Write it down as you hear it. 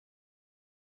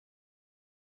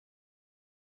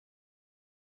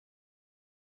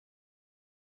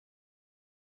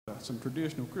some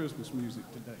traditional Christmas music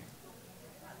today.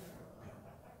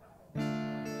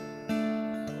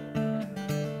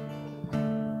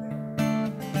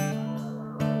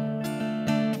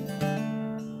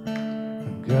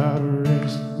 God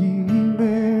rest ye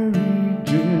merry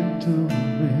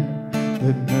gentlemen,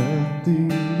 let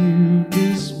nothing you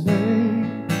dismay.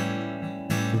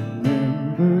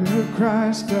 Remember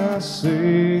Christ our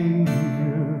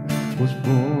Savior was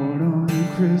born on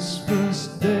Christmas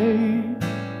Day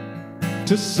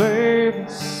to save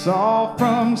us all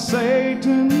from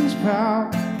Satan's power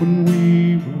when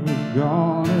we were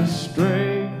gone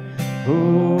astray.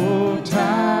 Oh,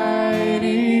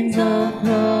 tidings of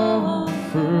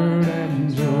comfort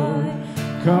and joy,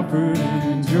 comfort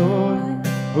and joy.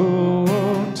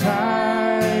 Oh,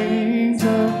 tidings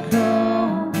of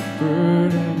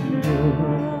comfort and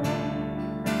joy.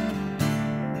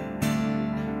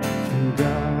 From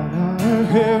God our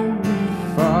Heavenly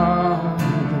Father,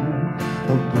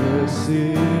 a blessed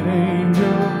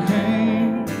angel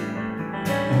came,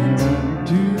 and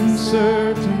unto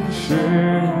certain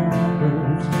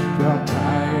shepherds brought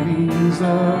tidings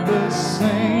of the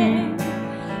same,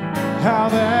 how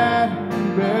that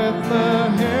in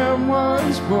Bethlehem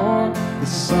was born the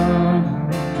Son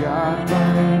of God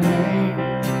by name.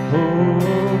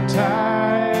 Oh,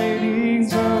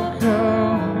 tidings of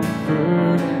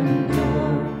comfort and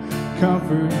joy,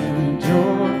 comfort and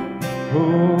joy.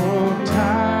 Oh,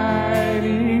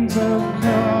 tidings of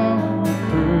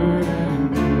comfort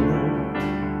and joy.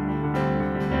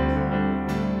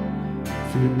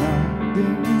 Fear not,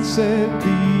 then said the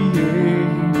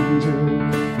angel,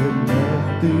 let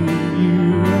nothing you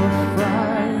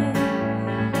affright.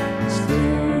 This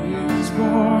day is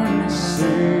born a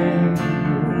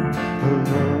Savior,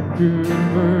 a pure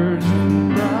virgin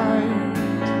bride,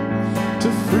 to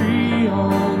free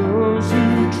all those who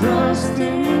trust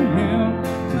in Him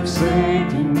from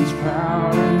Satan's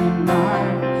power and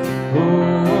might.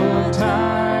 Oh,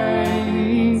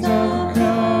 tidings of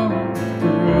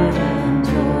comfort and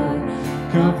joy,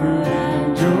 comfort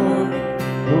and joy.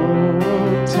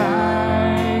 Oh,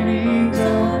 tidings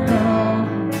of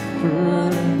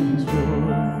comfort and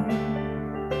joy.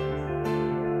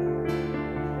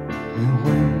 And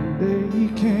when they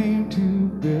came to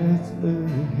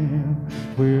Bethlehem,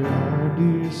 where our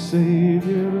dear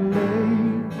Savior lay,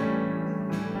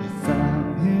 they found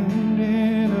Him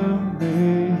in a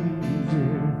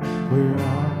manger, where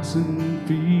oxen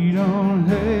feed on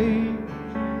hay.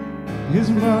 His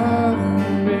mother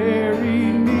Mary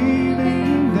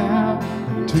kneeling down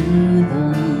unto the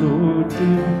Lord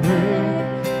did pray.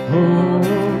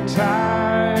 Oh,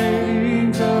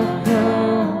 tidings of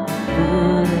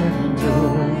comfort and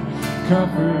joy,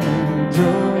 comfort and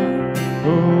joy.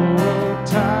 Oh,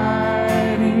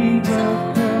 tidings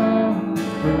of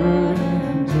comfort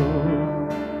and joy.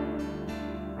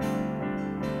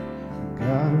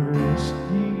 God rest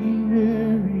ye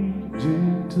merry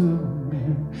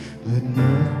gentlemen, let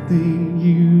nothing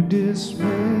you dismay.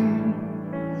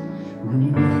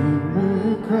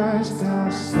 Remember Christ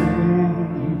our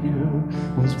Savior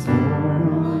was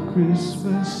born on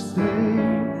Christmas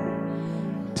Day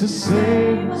to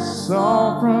save us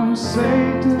all from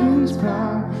Satan's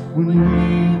power when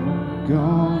we were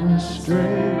gone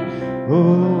astray.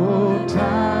 Oh,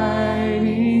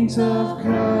 tidings of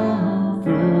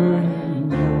comfort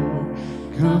and joy,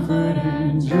 comfort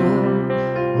and joy.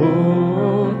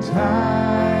 Oh,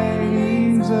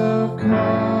 tidings of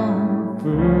comfort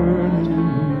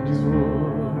and joy.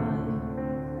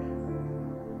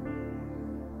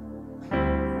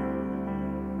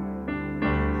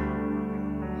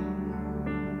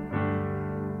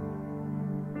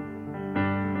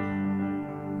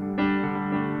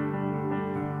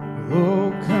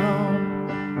 Oh, come,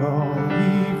 all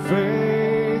ye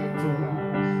faithful,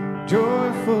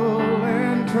 joyful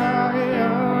and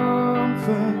triumphant.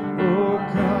 Oh,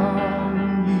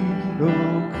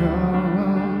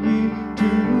 come ye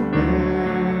to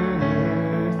Bethlehem.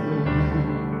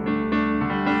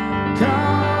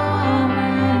 Come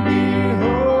and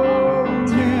behold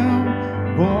Him,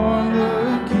 born the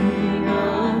King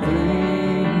of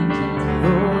angels.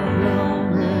 Oh, come,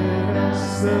 let us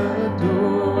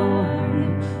adore Him.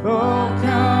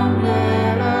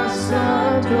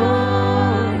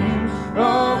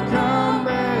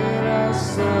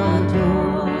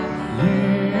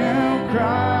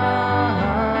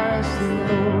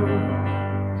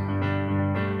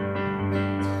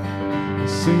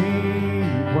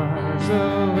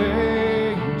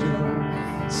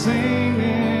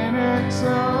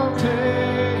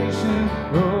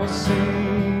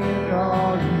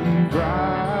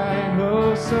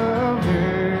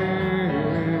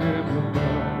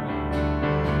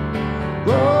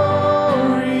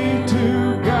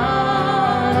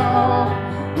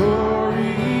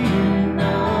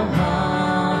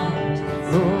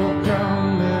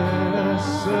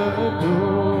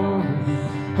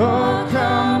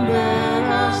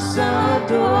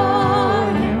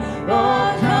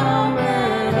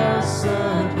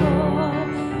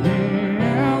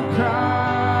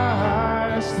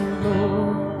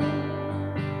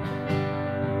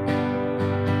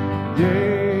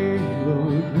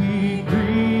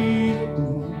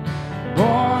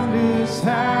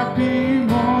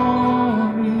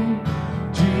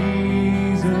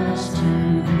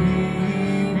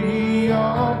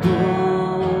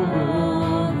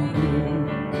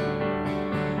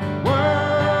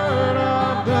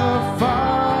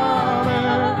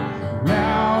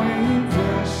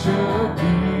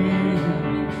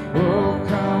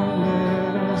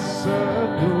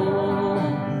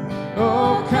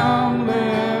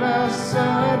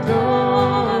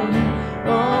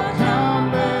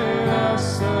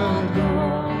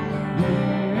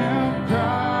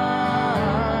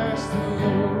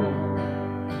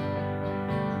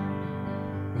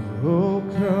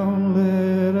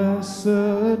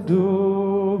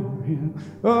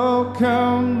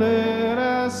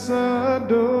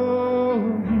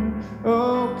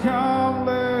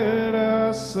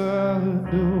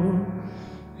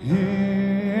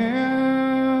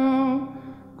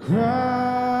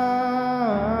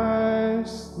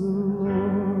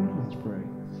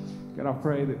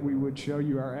 pray that we would show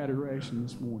you our adoration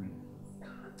this morning.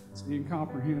 It's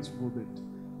incomprehensible that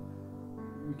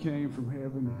you came from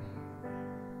heaven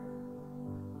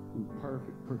in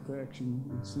perfect perfection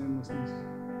and sinlessness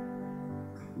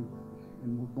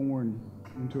and were born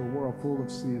into a world full of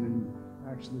sin and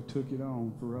actually took it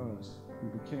on for us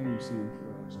and became sin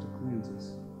for us to cleanse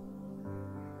us.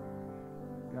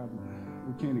 God,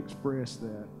 we can't express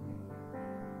that.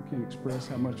 We can't express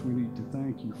how much we need to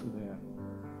thank you for that.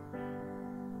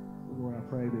 Lord, I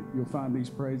pray that you'll find these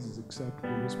praises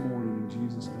acceptable this morning in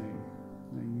Jesus' name.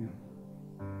 Amen.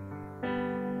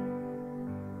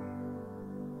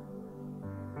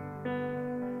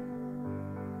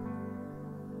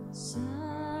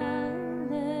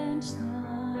 Silent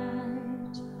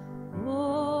night,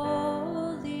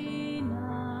 holy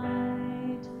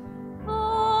night,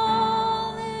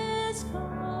 all is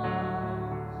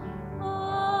calm,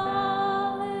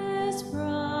 all is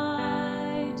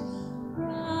bright.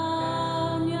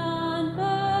 Round yon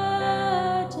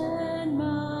virgin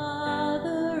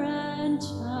mother and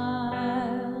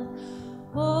child,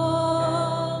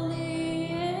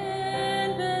 holy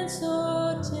infant,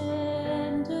 so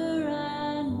tender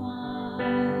and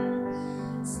mild,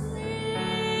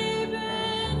 sleep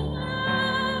in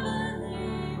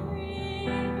heavenly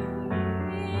breeze,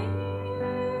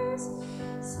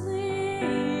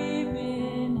 sleep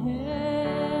in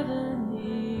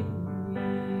heavenly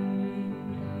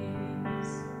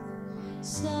breeze.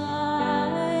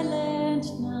 Silent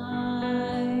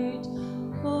night,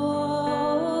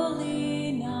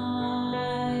 holy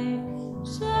night,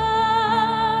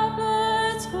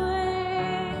 shepherds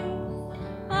quake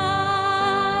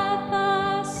at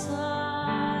the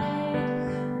sight,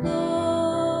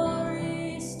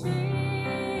 glory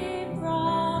stream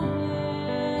from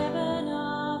heaven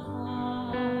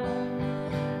afar,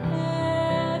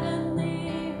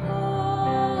 heavenly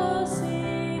hosts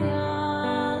sing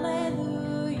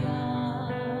hallelujah.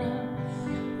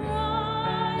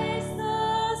 Christ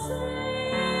the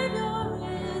Savior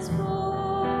is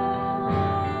born.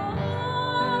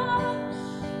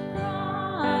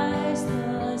 Christ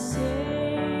the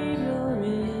Savior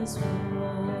is born.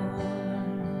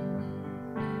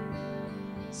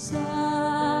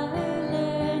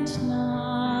 Silent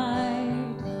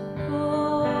night,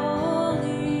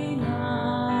 holy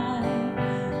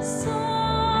night,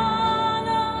 Son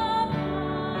of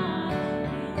God,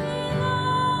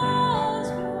 billows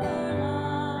were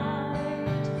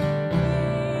light,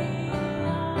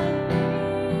 radiant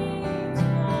beams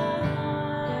from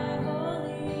high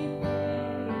holy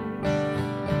praise,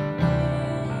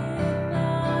 with the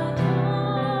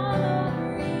dawn of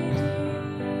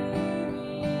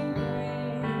redeeming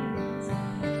grace.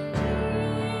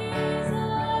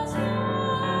 Jesus,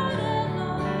 Lord and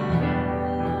Lord,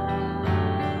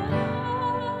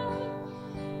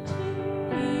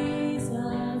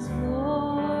 Jesus,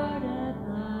 Lord at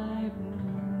thy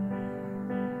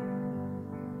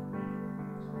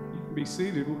You can be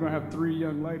seated. We're going to have 3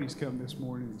 young ladies come this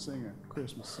morning and sing a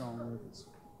Christmas song with us.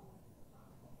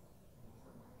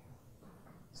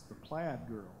 It's the Plaid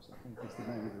Girls, I think is the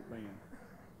name of their band.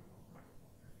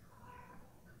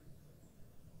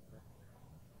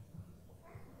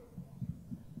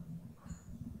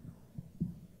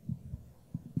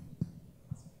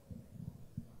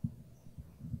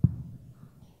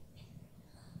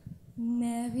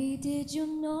 Mary, did you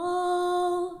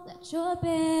know that your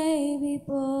baby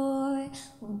boy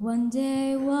will one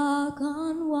day walk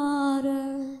on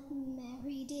water?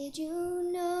 Mary, did you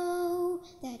know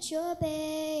that your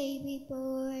baby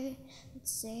boy would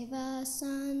save our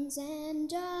sons and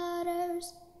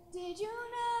daughters? Did you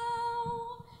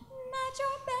know that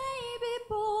your baby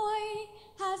boy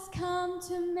has come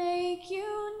to make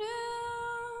you new?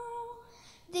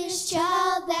 This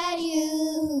child that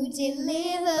you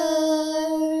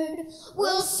delivered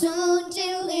will soon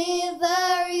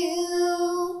deliver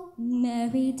you.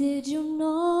 Mary, did you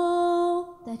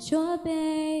know that your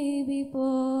baby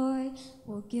boy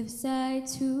will give sight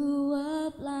to a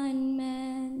blind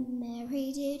man?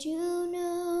 Mary, did you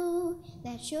know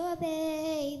that your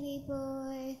baby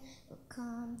boy will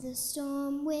calm the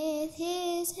storm with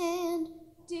his hand?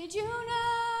 Did you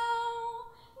know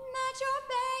that your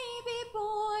baby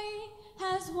boy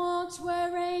has walked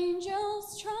where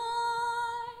angels trod?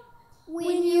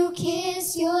 When you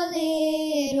kiss your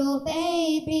little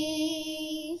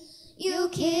baby, you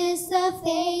kiss the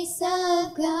face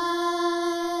of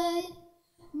God.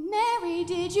 Mary,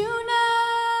 did you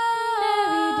know?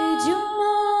 Mary, did you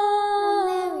know?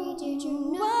 Mary, did you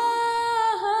know?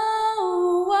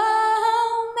 Whoa,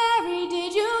 whoa, Mary,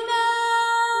 did you know?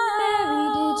 Mary,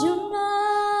 did you know?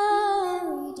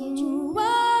 Mary, did you know?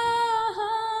 Whoa,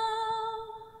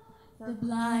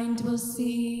 blind will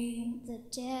see, the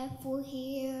deaf will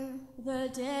hear, the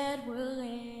dead will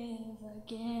live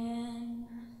again.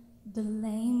 The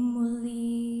lame will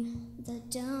leap, the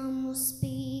dumb will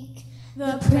speak,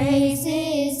 the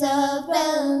praises of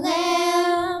the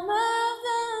Lamb of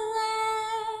the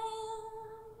Lamb.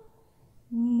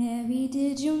 Mary,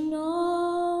 did you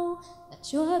know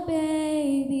that your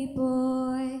baby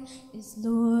boy is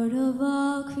Lord of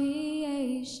all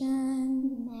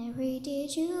creation? Mary,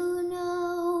 did you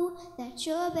know that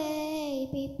your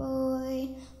baby boy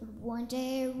would one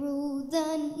day rule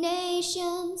the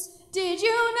nations? Did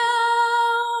you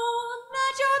know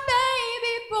that your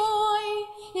baby boy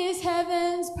is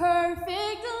heaven's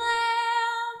perfect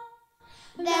Lamb?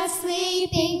 That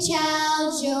sleeping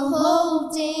child you're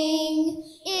holding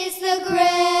is the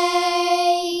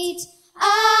great I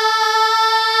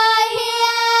am.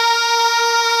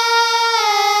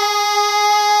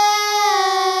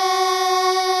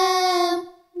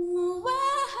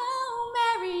 Wow,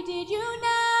 Mary, did you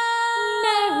know?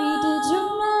 Mary, did you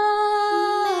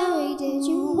know? Mary, did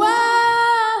you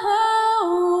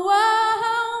know?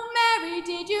 Wow, Mary,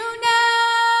 did you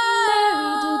know?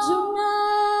 Mary, did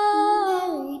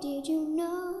you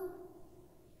know?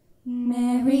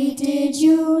 Mary, did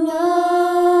you know?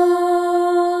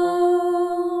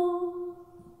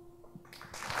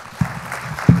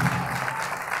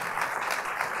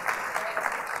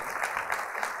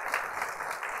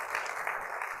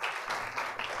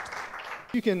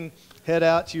 You can head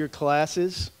out to your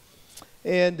classes.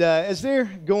 And as they're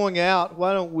going out,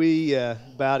 why don't we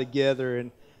bow together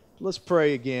and let's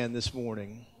pray again this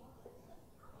morning.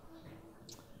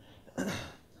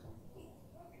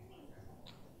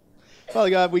 Father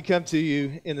God, we come to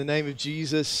you in the name of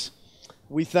Jesus.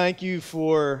 We thank you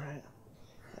for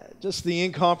just the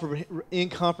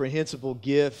incomprehensible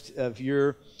gift of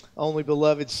your only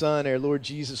beloved Son, our Lord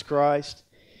Jesus Christ.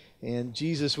 And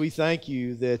Jesus, we thank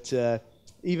you that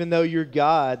even though you're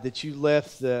God, that you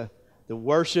left the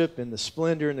worship and the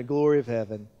splendor and the glory of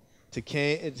heaven to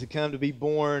come to be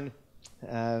born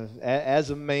as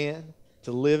a man,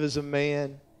 to live as a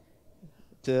man,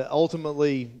 to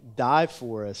ultimately die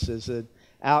for us as an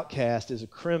outcast, as a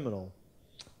criminal.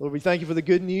 Lord, we thank you for the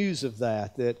good news of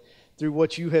that through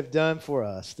what you have done for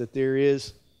us, that there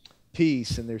is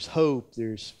peace and there's hope,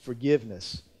 there's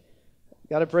forgiveness.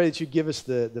 God, I pray that you give us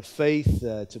the faith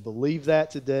to believe that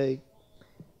today.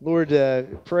 Lord,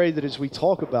 pray that as we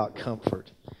talk about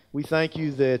comfort, we thank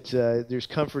you that there's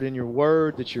comfort in your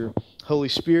word, that your Holy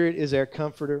Spirit is our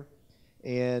comforter.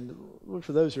 And Lord,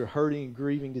 for those who are hurting and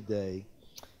grieving today,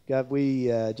 God, we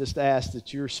just ask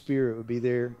that your Spirit would be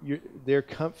their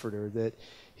comforter, that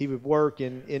he would work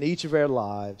in each of our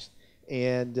lives,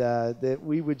 and that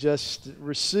we would just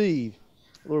receive,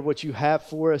 Lord, what you have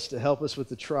for us to help us with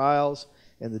the trials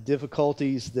and the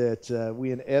difficulties that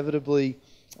we inevitably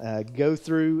go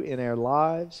through in our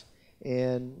lives.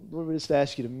 And Lord, we just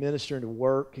ask you to minister and to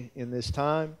work in this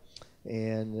time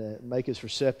and make us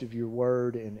receptive to your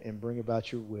word and bring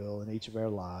about your will in each of our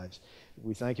lives.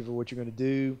 We thank you for what you're going to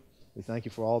do. We thank you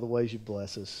for all the ways you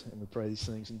bless us. And we pray these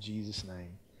things in Jesus'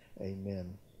 name.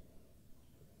 Amen.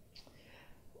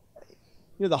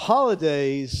 You know, the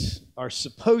holidays are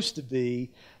supposed to be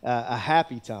a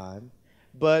happy time,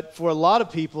 but for a lot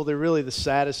of people, they're really the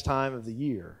saddest time of the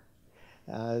year.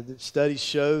 The studies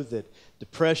show that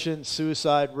depression,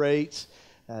 suicide rates,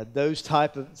 those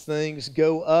type of things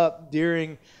go up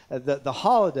during the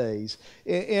holidays.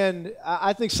 And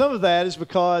I think some of that is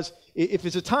because if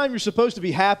it's a time you're supposed to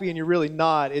be happy and you're really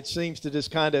not, it seems to just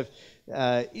kind of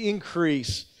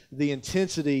increase the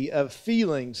intensity of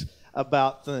feelings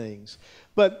about things.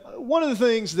 But one of the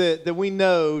things that we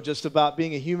know just about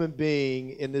being a human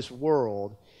being in this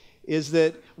world is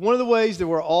that one of the ways that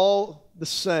we're all the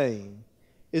same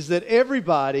is that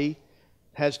everybody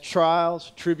has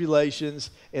trials,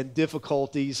 tribulations, and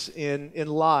difficulties in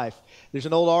life. There's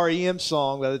an old REM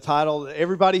song by the title,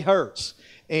 Everybody Hurts.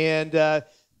 And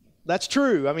that's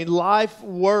true. I mean, life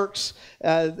works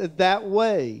that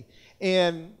way.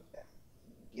 And,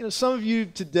 you know, some of you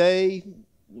today,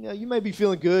 you know, you may be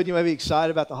feeling good. You may be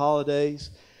excited about the holidays.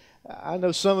 I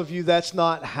know some of you, that's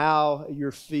not how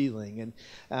you're feeling. And,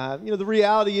 you know, the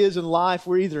reality is in life,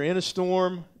 we're either in a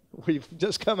storm, we've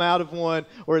just come out of one,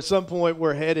 or at some point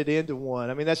we're headed into one.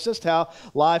 I mean, that's just how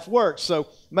life works. So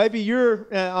maybe you're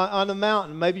on the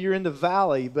mountain, maybe you're in the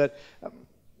valley, but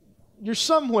you're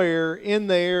somewhere in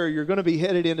there, you're going to be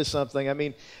headed into something. I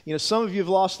mean, you know, some of you have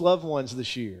lost loved ones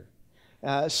this year.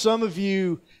 Some of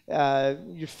you,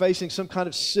 you're facing some kind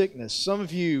of sickness. Some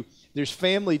of you, there's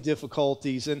family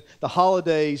difficulties, and the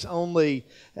holidays only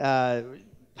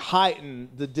heighten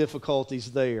the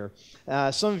difficulties there.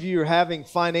 Some of you are having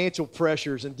financial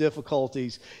pressures and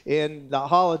difficulties, and the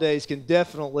holidays can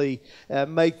definitely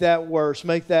make that worse,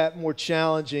 make that more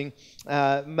challenging,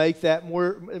 make that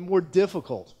more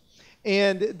difficult.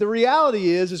 And the reality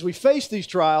is, as we face these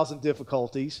trials and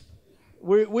difficulties,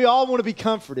 we all want to be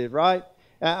comforted, right?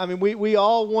 I mean, we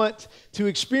all want to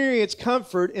experience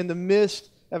comfort in the midst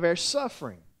of our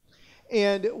suffering.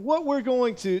 And what we're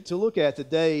going to look at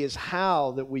today is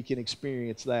how that we can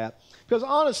experience that. Because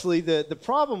honestly, the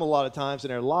problem a lot of times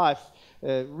in our life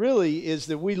really is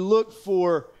that we look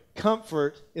for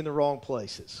comfort in the wrong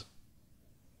places.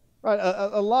 Right?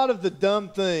 A lot of the dumb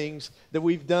things that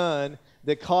we've done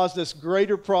that caused us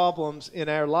greater problems in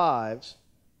our lives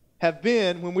have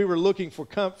been when we were looking for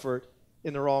comfort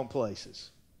in the wrong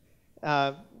places.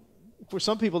 For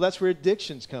some people, that's where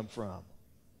addictions come from.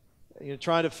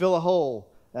 Trying to fill a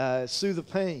hole, soothe the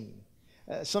pain.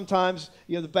 Sometimes,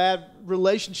 the bad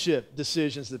relationship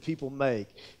decisions that people make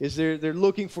is they're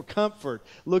looking for comfort,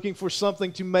 looking for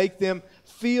something to make them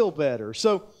feel better.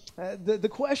 So the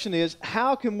question is,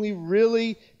 how can we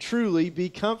really, truly be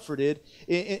comforted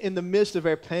in the midst of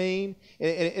our pain,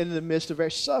 in the midst of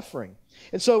our suffering?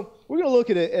 And so we're going to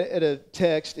look at a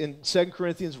text in 2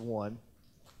 Corinthians 1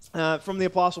 from the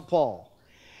Apostle Paul.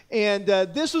 And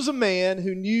this was a man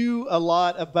who knew a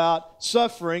lot about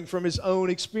suffering from his own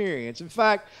experience. In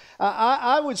fact,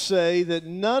 I would say that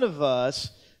none of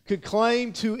us could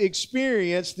claim to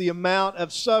experience the amount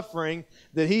of suffering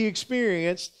that he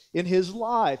experienced in his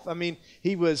life. I mean,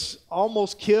 he was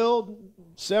almost killed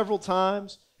several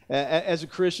times as a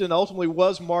Christian, ultimately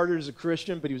was martyred as a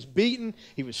Christian, but he was beaten,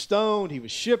 he was stoned, he was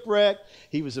shipwrecked,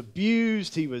 he was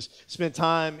abused, he was spent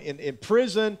time in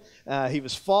prison, he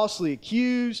was falsely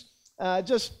accused.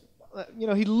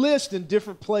 He lists in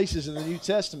different places in the New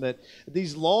Testament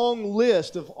these long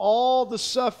lists of all the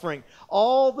suffering,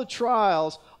 all the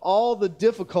trials, all the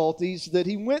difficulties that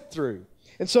he went through.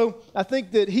 And so I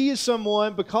think that he is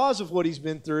someone, because of what he's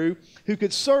been through, who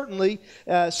could certainly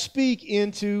speak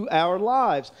into our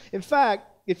lives. In fact,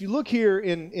 if you look here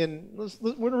we're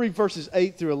going to read verses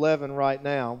 8 through 11 right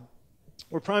now.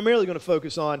 We're primarily going to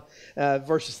focus on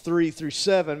verses 3 through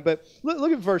 7, but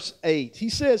look at verse 8. He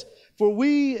says, "For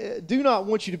we do not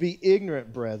want you to be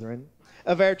ignorant, brethren,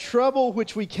 of our trouble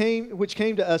which came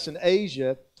to us in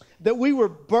Asia, that we were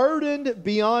burdened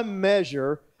beyond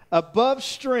measure, above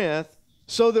strength,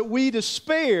 so that we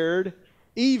despaired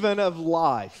even of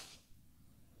life."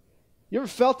 You ever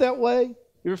felt that way?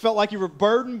 You ever felt like you were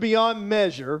burdened beyond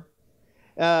measure,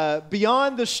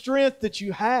 beyond the strength that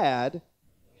you had?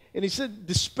 And he said,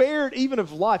 despaired even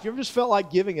of life. You ever just felt like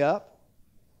giving up?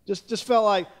 Just felt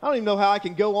like, I don't even know how I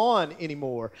can go on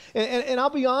anymore. And I'll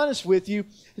be honest with you,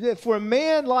 that for a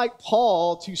man like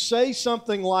Paul to say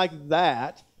something like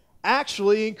that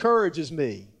actually encourages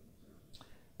me.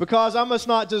 Because I must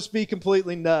not just be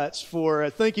completely nuts for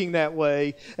thinking that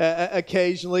way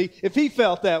occasionally, if he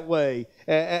felt that way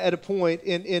at a point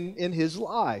in his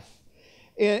life.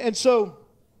 And so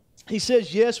he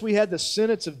says, yes, we had the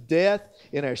sentence of death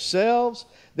in ourselves,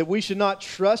 that we should not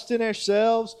trust in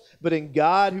ourselves, but in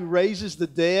God who raises the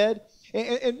dead.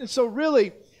 And so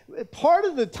really, part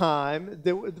of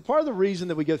the reason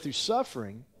that we go through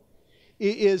suffering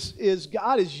is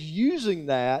God is using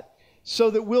that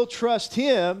so that we'll trust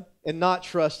Him and not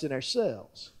trust in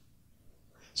ourselves.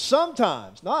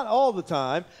 Sometimes, not all the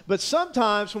time, but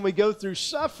sometimes when we go through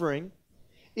suffering,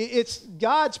 it's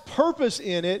God's purpose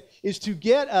in it is to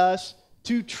get us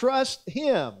to trust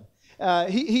Him.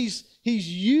 He's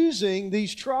using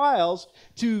these trials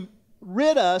to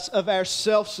rid us of our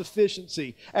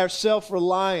self-sufficiency, our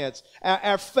self-reliance,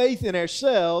 our faith in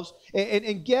ourselves,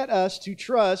 and get us to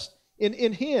trust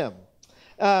in Him.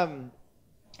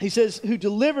 He says, who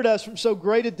delivered us from so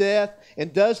great a death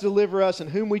and does deliver us, in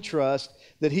whom we trust,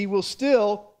 that He will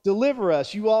still deliver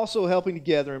us. You also helping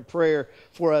together in prayer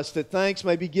for us, that thanks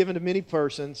may be given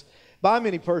to by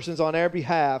many persons on our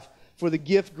behalf for the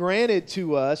gift granted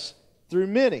to us through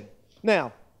many.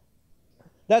 Now,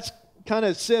 that's kind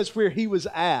of says where he was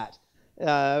at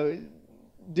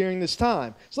during this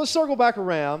time. So let's circle back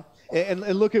around and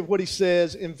look at what he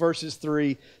says in verses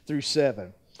 3 through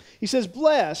 7. He says,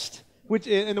 blessed,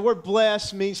 and the word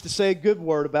blessed means to say a good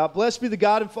word about. Blessed be the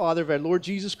God and Father of our Lord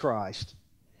Jesus Christ,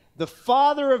 the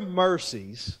Father of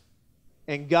mercies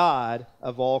and God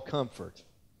of all comfort,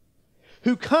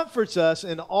 who comforts us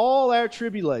in all our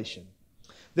tribulation,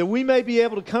 that we may be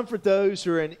able to comfort those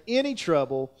who are in any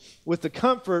trouble with the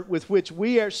comfort with which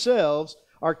we ourselves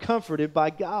are comforted by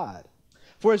God.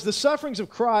 For as the sufferings of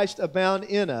Christ abound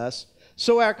in us,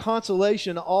 so our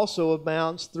consolation also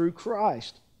abounds through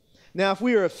Christ. Now, if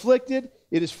we are afflicted,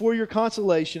 it is for your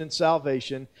consolation and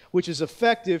salvation, which is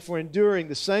effective for enduring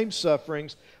the same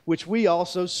sufferings which we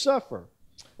also suffer.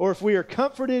 Or if we are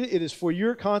comforted, it is for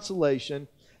your consolation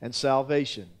and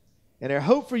salvation. And our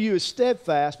hope for you is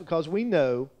steadfast, because we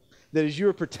know that as you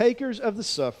are partakers of the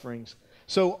sufferings,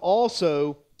 so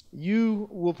also you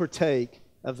will partake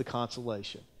of the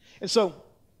consolation. And so,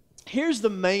 here's the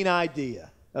main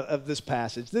idea of this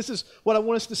passage. This is what I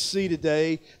want us to see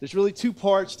today. There's really two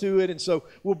parts to it, and so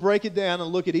we'll break it down and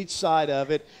look at each side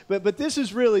of it. But this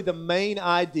is really the main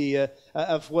idea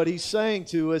of what he's saying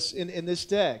to us in this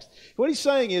text. What he's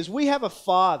saying is we have a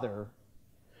Father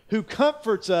who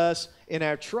comforts us in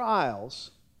our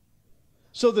trials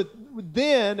so that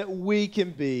then we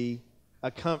can be a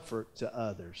comfort to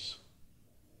others.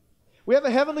 We have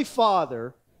a Heavenly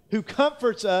Father who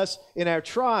comforts us in our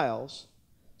trials,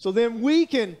 so then we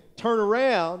can turn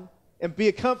around and be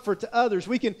a comfort to others.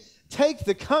 We can take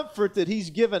the comfort that He's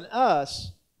given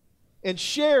us and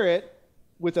share it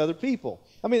with other people.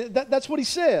 I mean, that's what He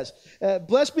says.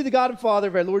 Blessed be the God and Father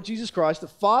of our Lord Jesus Christ, the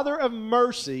Father of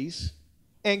mercies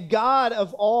and God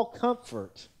of all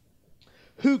comfort,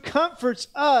 who comforts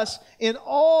us in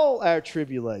all our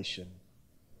tribulation,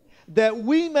 that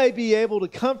we may be able to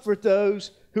comfort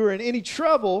those who are in any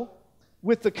trouble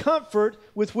with the comfort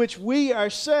with which we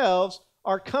ourselves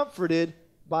are comforted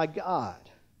by God.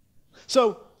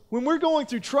 So, when we're going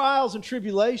through trials and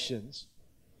tribulations,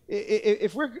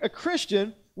 if we're a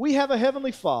Christian, we have a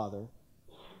Heavenly Father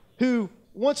who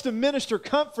wants to minister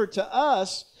comfort to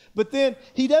us, but then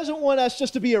He doesn't want us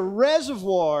just to be a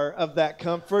reservoir of that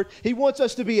comfort. He wants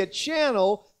us to be a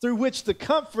channel through which the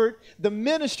comfort, the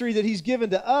ministry that He's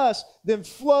given to us, then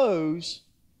flows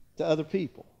to other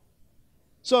people.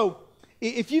 So,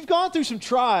 if you've gone through some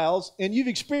trials and you've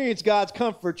experienced God's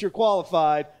comfort, you're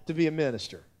qualified to be a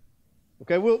minister.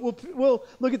 Okay, we'll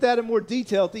look at that in more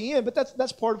detail at the end, but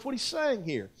that's part of what he's saying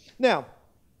here. Now,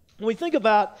 when we think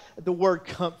about the word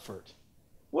comfort,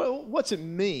 well, what's it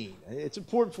mean? It's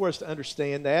important for us to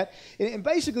understand that. And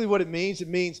basically what it means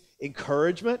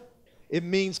encouragement. It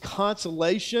means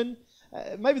consolation.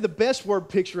 Maybe the best word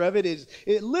picture of it is,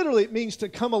 it means to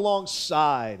come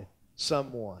alongside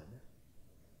someone.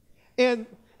 And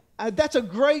that's a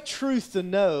great truth to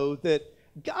know, that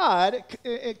God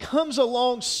it comes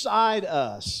alongside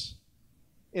us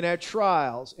in our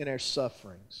trials, in our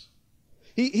sufferings.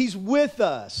 He's with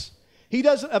us. He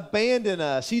doesn't abandon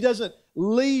us. He doesn't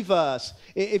leave us.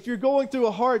 If you're going through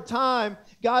a hard time,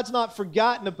 God's not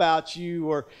forgotten about you,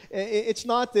 or it's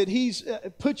not that He's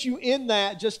put you in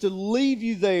that just to leave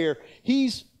you there.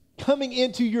 He's coming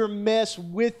into your mess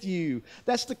with you.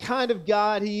 That's the kind of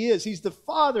God He is. He's the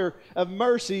Father of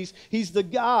mercies. He's the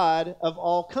God of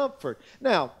all comfort.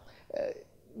 Now,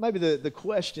 maybe the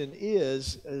question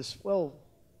is, well,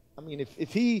 I mean,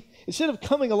 if He, instead of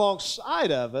coming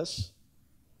alongside of us,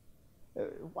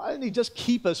 why didn't He just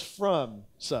keep us from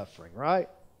suffering, right?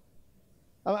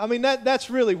 I mean, that's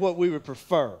really what we would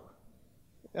prefer.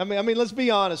 I mean, let's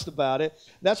be honest about it.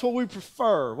 That's what we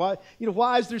prefer.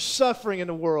 Why is there suffering in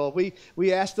the world?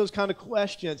 We ask those kind of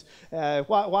questions.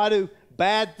 Why do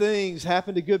bad things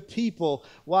happen to good people?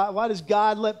 Why does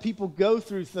God let people go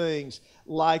through things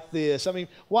like this? I mean,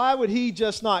 why would He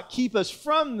just not keep us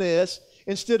from this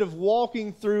instead of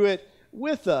walking through it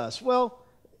with us? Well,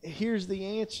 here's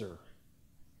the answer.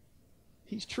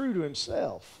 He's true to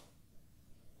Himself.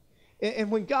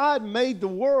 And when God made the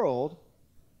world,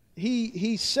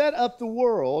 He set up the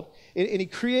world, and He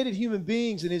created human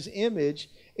beings in His image,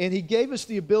 and He gave us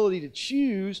the ability to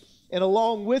choose, and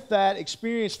along with that,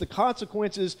 experience the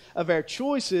consequences of our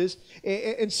choices.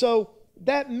 And so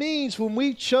that means when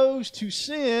we chose to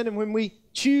sin, and when we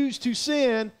choose to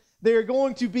sin, there are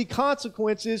going to be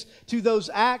consequences to those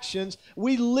actions.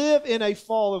 We live in a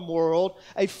fallen world.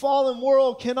 A fallen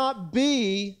world cannot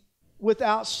be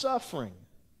without suffering.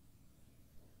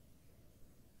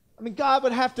 I mean, God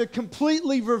would have to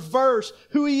completely reverse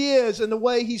who He is and the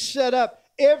way He set up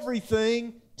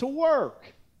everything to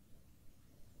work.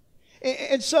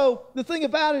 And so the thing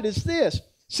about it is this.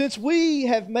 Since we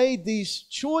have made these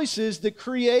choices that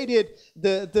created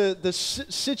the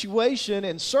situation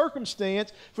and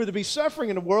circumstance for there to be suffering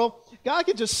in the world, God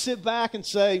could just sit back and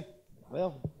say,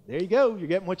 well, there you go. You're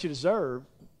getting what you deserve.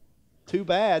 Too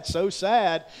bad. So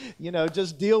sad.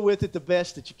 Just deal with it the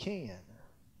best that you can.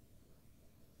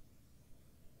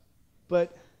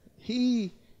 But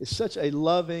He is such a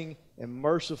loving and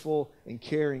merciful and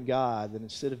caring God that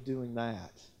instead of doing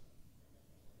that,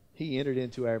 He entered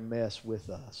into our mess with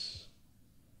us.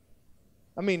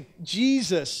 I mean,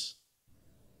 Jesus,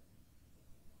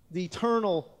 the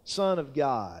eternal Son of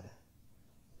God,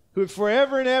 who had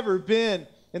forever and ever been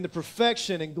in the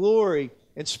perfection and glory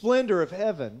and splendor of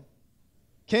heaven,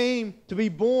 came to be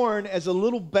born as a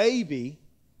little baby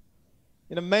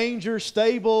in a manger,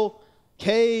 stable,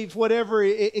 cave, whatever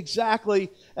exactly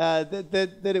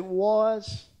that it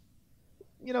was,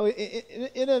 in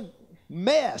a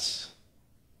mess.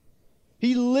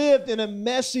 He lived in a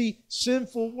messy,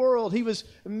 sinful world. He was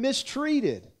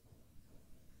mistreated.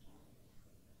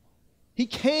 He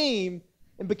came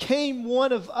and became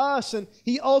one of us, and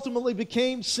he ultimately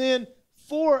became sin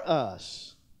for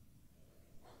us,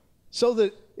 so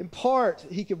that in part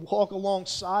he could walk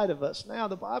alongside of us. Now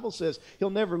the Bible says he'll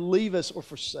never leave us or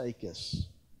forsake us.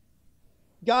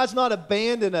 God's not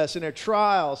abandoned us in our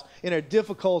trials, in our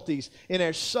difficulties, in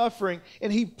our suffering,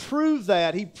 and he proved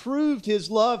that. He proved his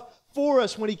love for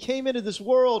us when he came into this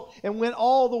world and went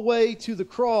all the way to the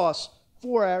cross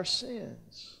for our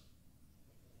sins.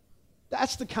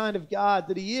 That's the kind of God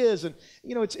that he is. And,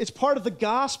 it's part of the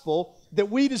gospel that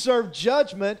we deserve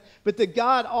judgment, but that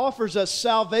God offers us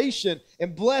salvation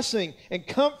and blessing and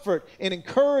comfort and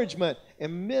encouragement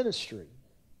and ministry.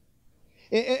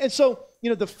 And so,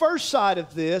 the first side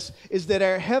of this is that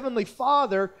our Heavenly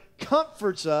Father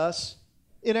comforts us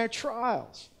in our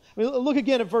trials. Look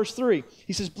again at verse 3.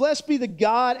 He says, "Blessed be the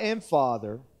God and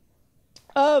Father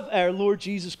of our Lord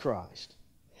Jesus Christ,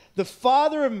 the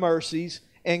Father of mercies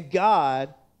and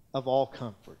God of all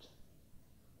comfort."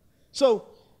 So,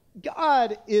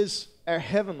 God is our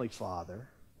Heavenly Father.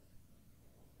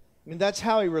 That's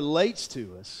how he relates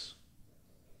to us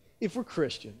if we're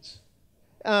Christians.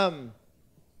 But,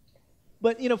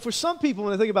 for some people,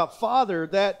 when they think about Father,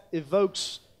 that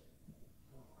evokes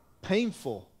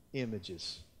painful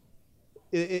images.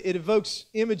 It evokes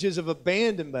images of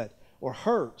abandonment or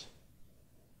hurt.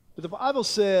 But the Bible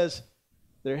says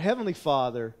their Heavenly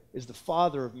Father is the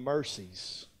Father of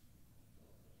mercies.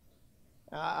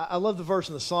 I love the verse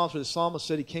in the Psalms where the psalmist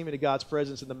said he came into God's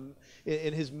presence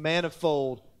in his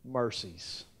manifold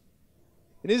mercies.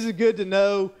 And isn't it good to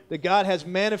know that God has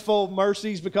manifold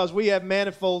mercies because we have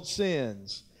manifold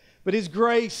sins? But his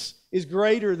grace is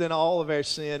greater than all of our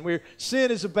sin. Where sin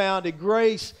has abounded,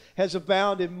 grace has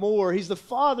abounded more. He's the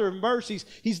Father of mercies.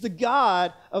 He's the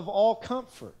God of all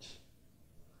comfort.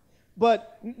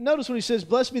 But notice when he says,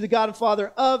 "Blessed be the God and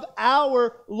Father of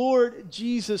our Lord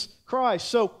Jesus Christ."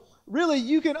 So really,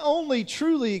 you can only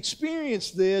truly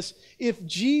experience this if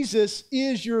Jesus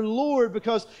is your Lord,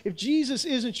 because if Jesus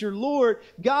isn't your Lord,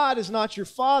 God is not your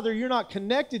Father, you're not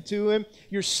connected to him,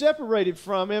 you're separated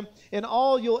from him, and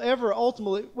all you'll ever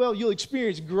ultimately, you'll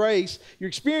experience grace. You're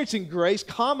experiencing grace,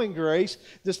 common grace,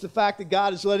 just the fact that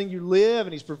God is letting you live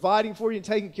and he's providing for you and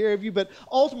taking care of you, but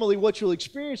ultimately what you'll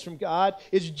experience from God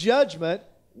is judgment,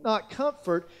 not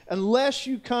comfort, unless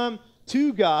you come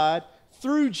to God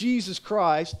through Jesus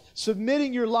Christ,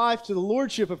 submitting your life to the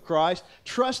Lordship of Christ,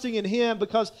 trusting in him,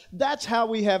 because that's how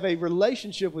we have a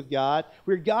relationship with God,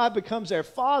 where God becomes our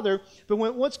Father. But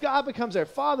once God becomes our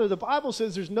Father, the Bible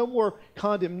says there's no more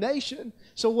condemnation.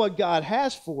 So what God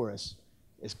has for us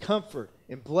is comfort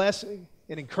and blessing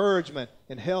and encouragement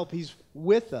and help. He's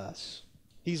with us.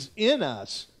 He's in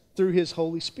us through his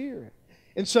Holy Spirit.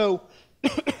 And so,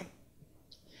 if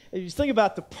you think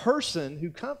about the person who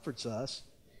comforts us,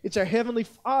 it's our Heavenly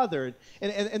Father,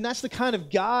 and that's the kind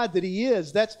of God that he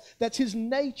is. That's his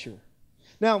nature.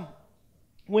 Now,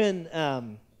 when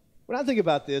I think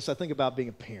about this, I think about being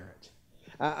a parent.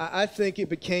 I think it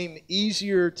became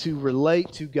easier to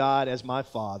relate to God as my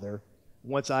Father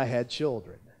once I had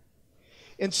children.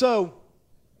 And so,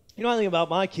 I think about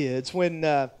my kids when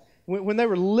they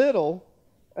were little,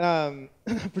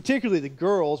 particularly the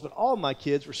girls, but all of my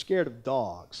kids were scared of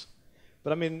dogs.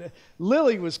 But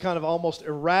Lily was kind of almost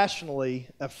irrationally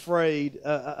afraid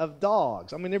of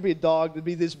dogs. There'd be a dog that'd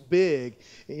be this big,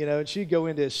 and she'd go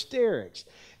into hysterics.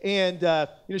 And,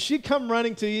 she'd come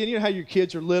running to you, and you know how your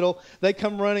kids are little. They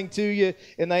come running to you,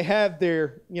 and they have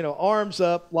their, arms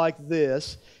up like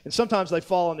this. And sometimes they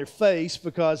fall on their face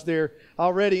because they're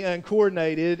already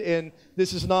uncoordinated, and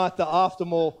this is not the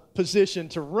optimal position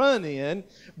to run in.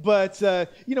 But,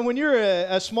 when you're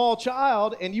a small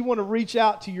child and you want to reach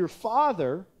out to your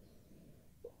father,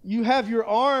 you have your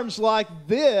arms like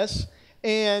this,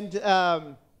 and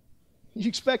you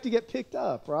expect to get picked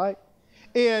up, right?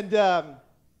 And,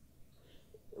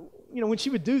 when she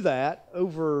would do that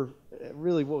over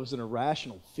really what was an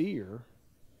irrational fear,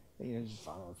 I don't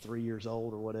know, 3 years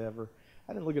old or whatever,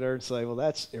 I didn't look at her and say, well,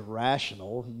 that's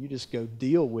irrational. You just go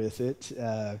deal with it.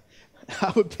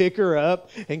 I would pick her up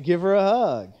and give her a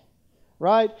hug.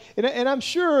 right? And I'm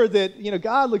sure that,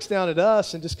 God looks down at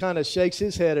us and just kind of shakes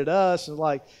his head at us and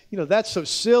like, that's so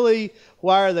silly.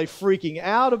 Why are they freaking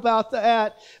out about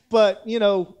that? But,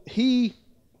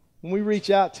 when we reach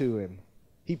out to him,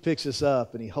 he picks us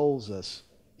up and he holds us.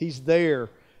 He's there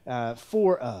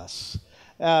for us.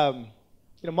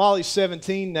 Molly's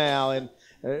 17 now, and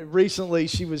recently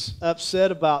she was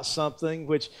upset about something,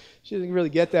 which she didn't really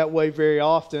get that way very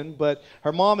often, but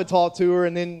her mom had talked to her,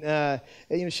 and then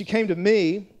she came to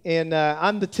me, and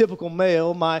I'm the typical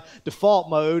male. My default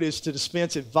mode is to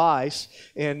dispense advice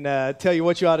and tell you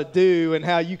what you ought to do and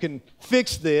how you can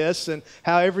fix this and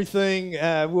how everything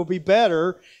will be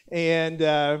better,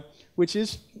 and which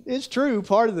is true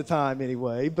part of the time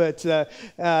anyway. But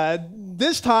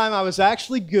this time I was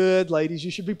actually good. Ladies, you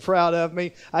should be proud of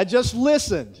me. I just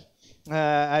listened.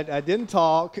 I didn't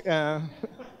talk.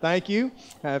 Thank you.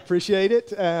 I appreciate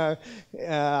it.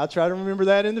 I'll try to remember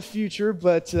that in the future.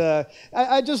 But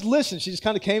I just listened. She just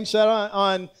kind of came, sat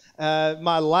on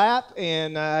my lap,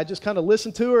 and I just kind of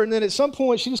listened to her. And then at some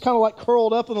point, she just kind of like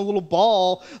curled up in a little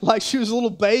ball like she was a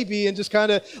little baby and just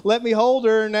kind of let me hold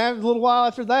her. And a little while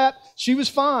after that, she was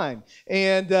fine.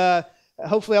 And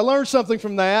hopefully I learned something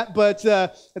from that. But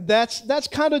that's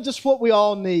kind of just what we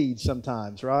all need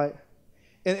sometimes, right?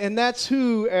 And that's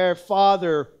who our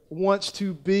Father wants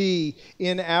to be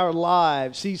in our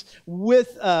lives. He's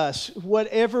with us,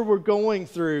 whatever we're going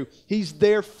through. He's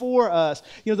there for us.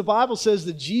 The Bible says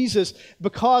that Jesus,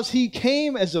 because he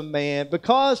came as a man,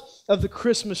 because of the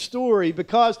Christmas story,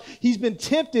 because he's been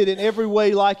tempted in every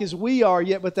way like as we are,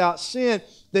 yet without sin,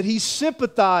 that he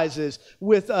sympathizes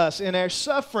with us in our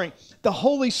suffering. The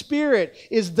Holy Spirit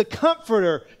is the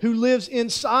comforter who lives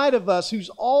inside of us, who's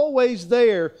always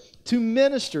there to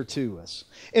minister to us.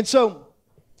 And so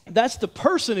that's the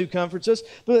person who comforts us.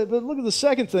 But look at the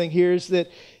second thing here is that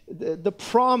the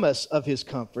promise of his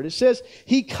comfort. It says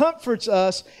he comforts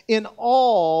us in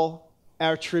all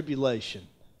our tribulation.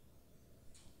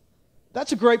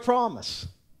 That's a great promise.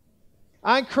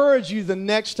 I encourage you the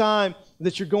next time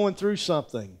that you're going through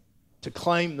something to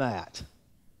claim that.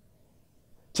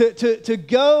 To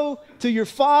go to your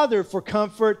Father for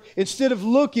comfort instead of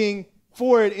looking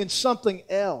for it in something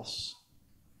else.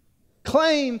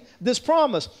 Claim this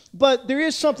promise. But there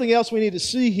is something else we need to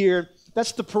see here.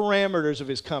 That's the parameters of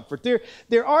his comfort.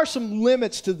 There are some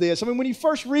limits to this. I mean, when you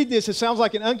first read this, it sounds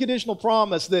like an unconditional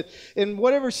promise that in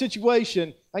whatever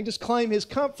situation, I can just claim his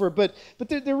comfort. But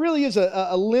there really is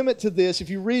a limit to this if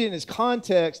you read it in its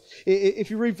context.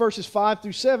 If you read verses 5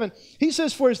 through 7, he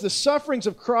says, "For as the sufferings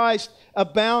of Christ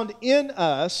abound in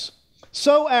us,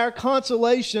 so our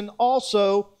consolation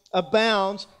also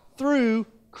abounds through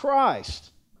Christ."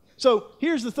 So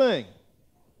here's the thing.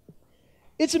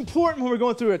 It's important when we're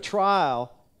going through a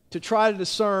trial to try to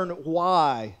discern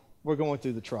why we're going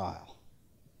through the trial.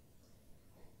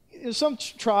 Some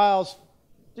trials,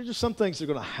 there's just some things that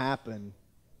are going to happen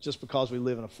just because we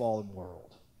live in a fallen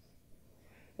world.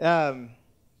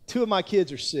 2 of my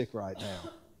kids are sick right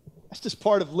now. That's just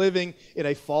part of living in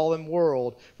a fallen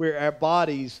world where our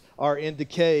bodies are in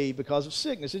decay because of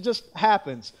sickness. It just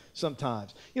happens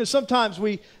sometimes. Sometimes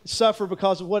we suffer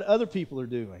because of what other people are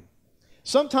doing.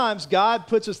 Sometimes God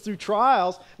puts us through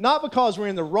trials, not because we're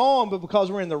in the wrong, but because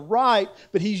we're in the right,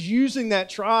 but he's using that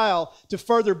trial to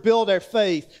further build our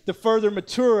faith, to further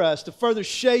mature us, to further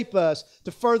shape us,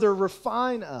 to further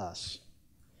refine us.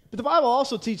 But the Bible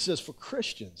also teaches us for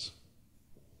Christians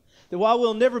that while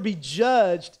we'll never be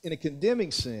judged in a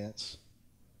condemning sense,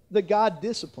 that God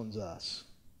disciplines us.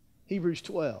 Hebrews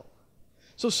 12.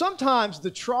 So sometimes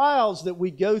the trials that we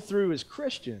go through as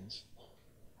Christians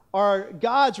are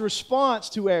God's response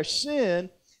to our sin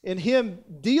and him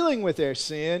dealing with our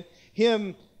sin,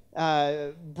 him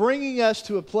bringing us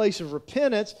to a place of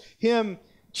repentance, him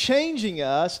changing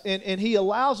us, and he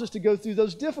allows us to go through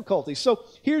those difficulties. So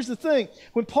here's the thing.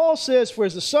 When Paul says, "For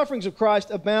as the sufferings of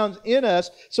Christ abound in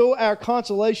us, so our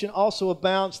consolation also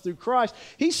abounds through Christ,"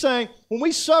 he's saying when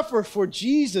we suffer for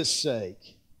Jesus'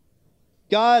 sake,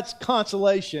 God's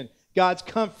consolation, God's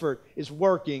comfort is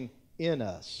working in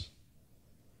us.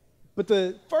 But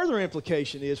the further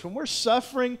implication is when we're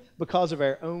suffering because of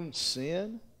our own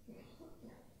sin,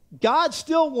 God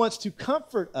still wants to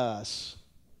comfort us,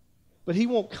 but he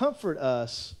won't comfort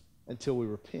us until we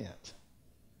repent.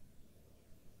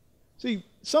 See,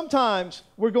 sometimes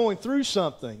we're going through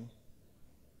something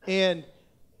and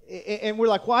we're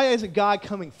like, why isn't God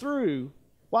coming through?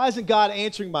 Why isn't God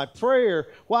answering my prayer?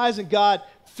 Why isn't God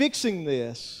fixing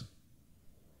this?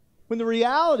 When the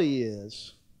reality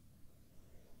is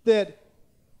that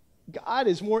God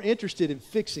is more interested in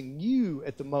fixing you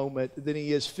at the moment than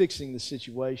he is fixing the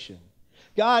situation.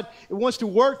 God wants to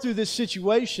work through this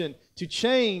situation to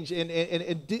change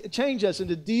and change us and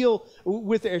to deal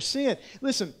with our sin.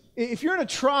 Listen, if you're in a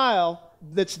trial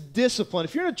that's discipline,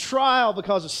 if you're in a trial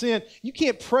because of sin, you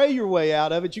can't pray your way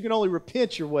out of it. You can only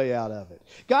repent your way out of it.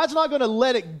 God's not going to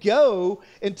let it go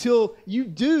until you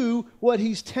do what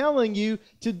He's telling you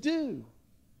to do.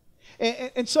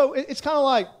 And so it's kind of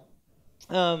like,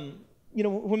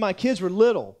 when my kids were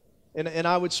little and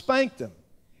I would spank them.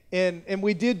 And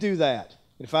we did do that.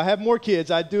 If I have more kids,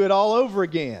 I'd do it all over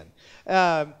again.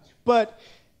 But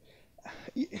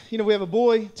we have a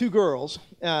boy, 2 girls.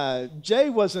 Jay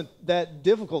wasn't that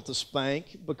difficult to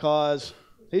spank because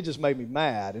he just made me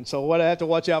mad. And so what I have to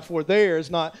watch out for there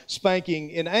is not spanking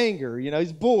in anger.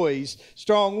 He's boys,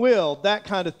 strong-willed, that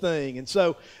kind of thing. And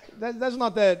so that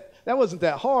wasn't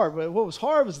that hard. But what was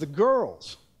hard was the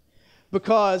girls,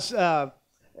 because they'd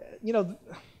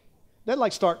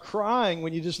like start crying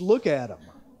when you just look at them.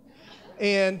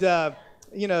 And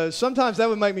sometimes that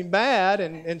would make me mad,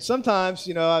 and sometimes,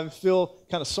 I would feel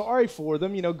kind of sorry for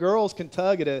them. Girls can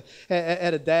tug at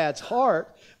a dad's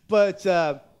heart, but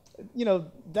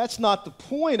that's not the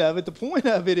point of it. The point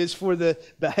of it is for the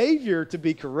behavior to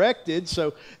be corrected.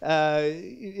 So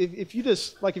if you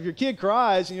just, like if your kid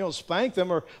cries and you don't spank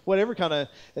them or whatever kind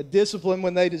of discipline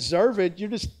when they deserve it, you're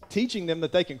just teaching them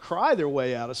that they can cry their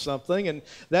way out of something, and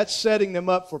that's setting them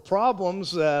up for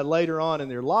problems later on in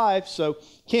their life. So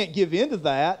can't give in to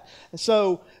that.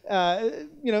 So,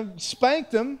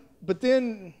 spank them. But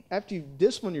then after you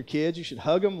discipline your kids, you should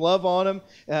hug them, love on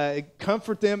them,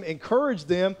 comfort them, encourage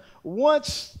them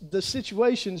once the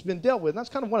situation's been dealt with. And that's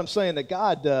kind of what I'm saying that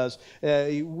God does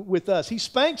with us. He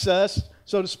spanks us,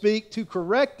 so to speak, to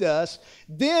correct us.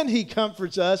 Then He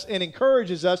comforts us and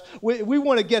encourages us. We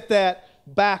want to get that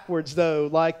backwards,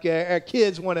 though, like our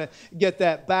kids want to get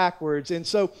that backwards. And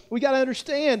so we got to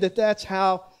understand that that's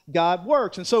how God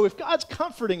works. And so if God's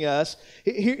comforting us,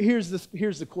 here's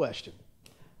the question.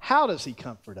 How does He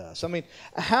comfort us? I mean,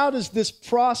 how does this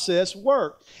process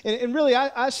work? And really,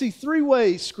 I see 3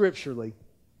 ways scripturally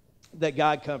that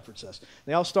God comforts us.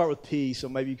 They all start with P, so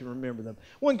maybe you can remember them.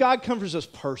 One, God comforts us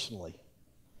personally.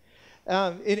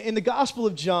 In the Gospel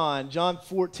of John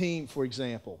 14, for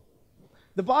example,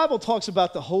 the Bible talks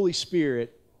about the Holy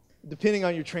Spirit, depending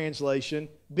on your translation,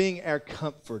 being our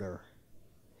comforter.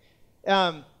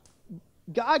 God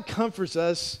comforts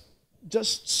us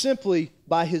just simply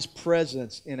by His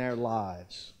presence in our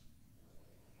lives.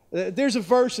 There's a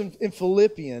verse in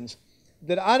Philippians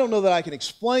that I don't know that I can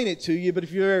explain it to you, but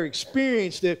if you've ever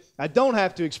experienced it, I don't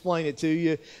have to explain it to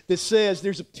you, that says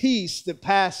there's a peace that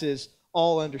passes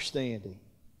all understanding.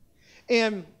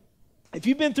 And if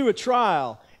you've been through a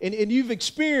trial and you've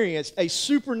experienced a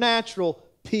supernatural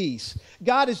peace,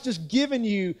 God has just given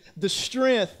you the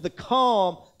strength, the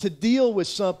calm to deal with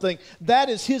something. That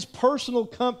is His personal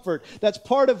comfort. That's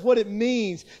part of what it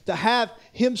means to have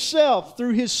Himself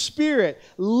through His Spirit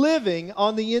living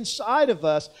on the inside of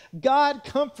us. God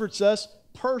comforts us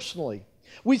personally.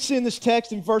 We see in this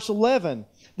text in verse 11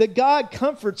 that God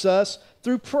comforts us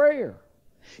through prayer.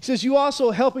 He says, "You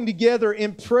also helping together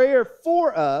in prayer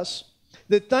for us,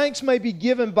 that thanks may be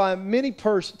given by many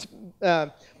persons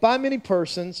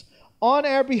on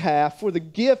our behalf for the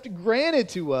gift granted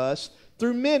to us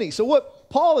through many." So what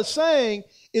Paul is saying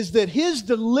is that his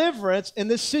deliverance in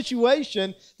this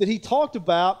situation that he talked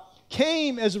about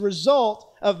came as a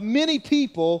result of many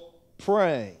people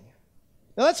praying.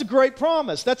 Now that's a great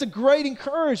promise. That's a great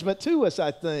encouragement to us,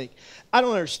 I think. I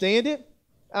don't understand it.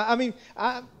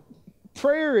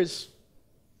 Prayer is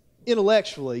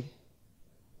intellectually,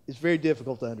 it's very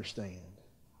difficult to understand.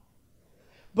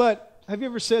 But have you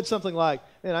ever said something like,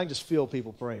 "Man, I can just feel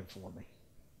people praying for me"?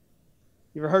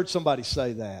 You ever heard somebody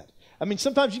say that? I mean,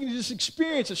 sometimes you can just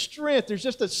experience a strength. There's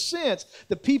just a sense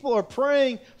that people are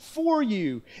praying for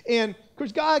you. And, of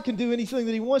course, God can do anything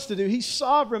that He wants to do. He's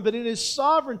sovereign, but in His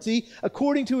sovereignty,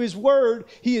 according to His Word,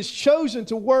 He has chosen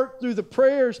to work through the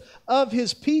prayers of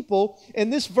His people.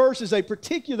 And this verse is a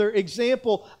particular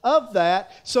example of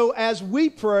that. So as we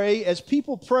pray, as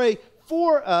people pray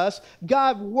for us,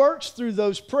 God works through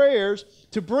those prayers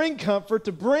to bring comfort,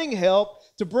 to bring help,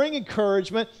 to bring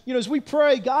encouragement. As we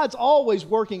pray, God's always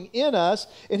working in us,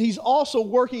 and He's also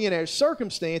working in our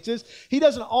circumstances. He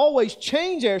doesn't always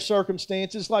change our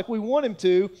circumstances like we want Him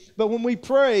to, but when we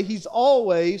pray, He's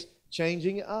always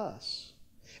changing us.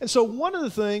 And so one of the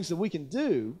things that we can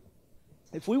do,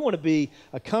 if we want to be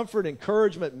a comfort,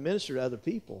 encouragement, and minister to other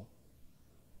people,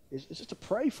 is just to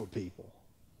pray for people.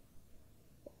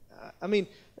 I mean,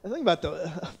 think about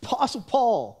the Apostle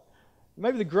Paul.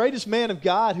 maybe the greatest man of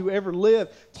God who ever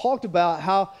lived, talked about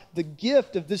how the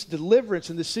gift of this deliverance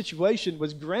in this situation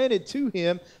was granted to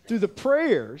him through the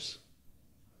prayers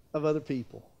of other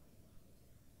people.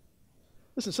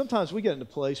 Listen, sometimes we get in a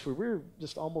place where we're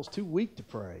just almost too weak to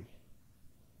pray.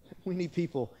 We need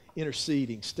people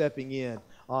interceding, stepping in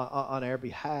on our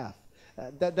behalf.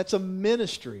 That's a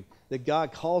ministry that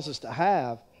God calls us to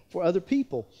have for other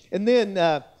people. And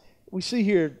then we see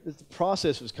here that the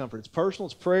process of His comfort. It's personal,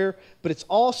 it's prayer, but it's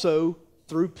also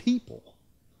through people.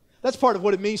 That's part of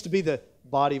what it means to be the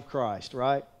body of Christ,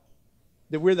 right?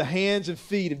 That we're the hands and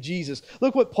feet of Jesus.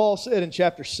 Look what Paul said in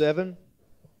chapter 7,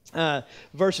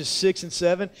 verses 6 and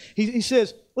 7. He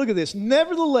says, look at this,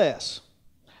 nevertheless,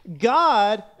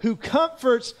 God who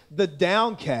comforts the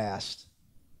downcast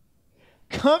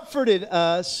comforted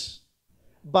us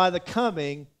by the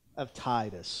coming of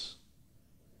Titus.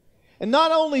 And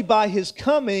not only by his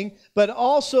coming, but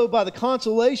also by the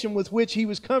consolation with which he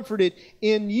was comforted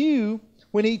in you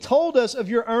when he told us of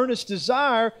your earnest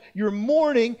desire, your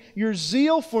mourning, your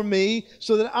zeal for me,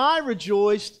 so that I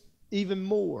rejoiced even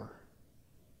more.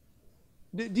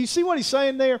 Do you see what he's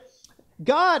saying there?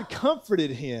 God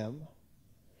comforted him.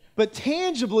 But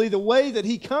tangibly, the way that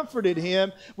he comforted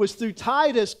him was through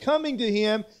Titus coming to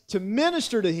him to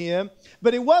minister to him.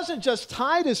 But it wasn't just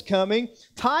Titus coming.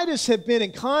 Titus had been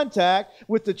in contact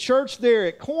with the church there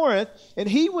at Corinth, and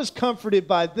he was comforted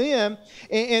by them.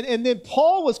 And then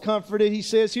Paul was comforted, he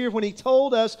says here, when he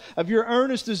told us of your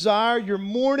earnest desire, your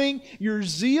mourning, your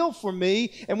zeal for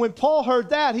me. And when Paul heard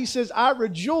that, he says, I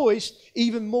rejoiced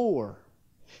even more.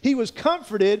 He was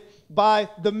comforted by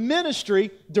the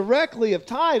ministry directly of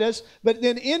Titus, but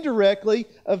then indirectly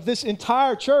of this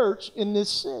entire church in this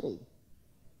city.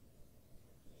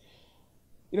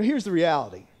 You know, here's the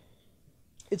reality.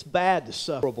 It's bad to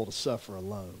suffer, horrible to suffer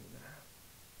alone.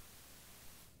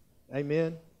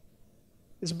 Amen?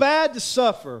 It's bad to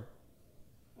suffer,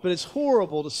 but it's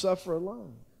horrible to suffer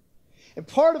alone. And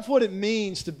part of what it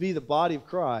means to be the body of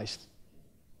Christ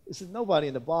is that nobody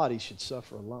in the body should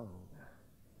suffer alone.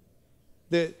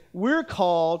 That we're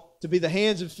called to be the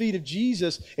hands and feet of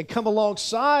Jesus and come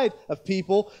alongside of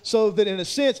people so that in a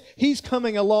sense, He's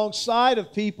coming alongside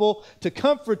of people to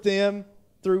comfort them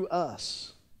through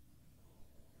us.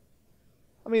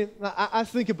 I mean, I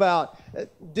think about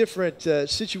different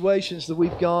situations that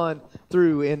we've gone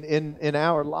through in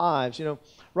our lives. You know,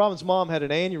 Robin's mom had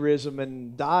an aneurysm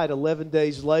and died 11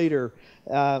 days later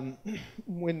when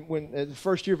the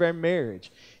first year of our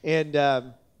marriage.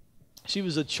 And she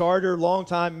was a charter,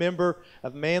 longtime member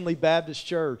of Manly Baptist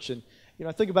Church. And, you know,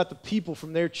 I think about the people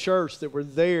from their church that were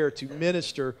there to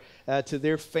minister to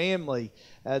their family.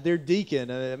 Their deacon,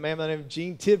 a man by the name of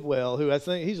Gene Tidwell, who I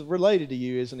think he's related to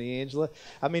you, isn't he, Angela?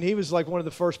 I mean, he was like one of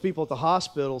the first people at the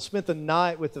hospital, spent the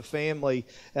night with the family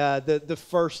the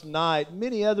first night.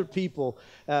 Many other people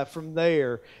from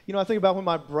there. You know, I think about when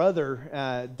my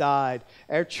brother died,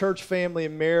 our church family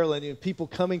in Maryland, you know, people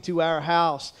coming to our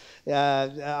house.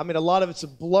 I mean, a lot of it's a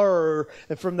blur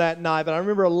from that night, but I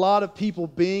remember a lot of people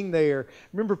being there. I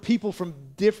remember people from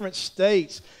different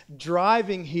states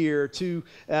driving here to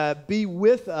be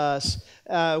with us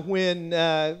when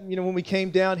we came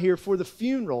down here for the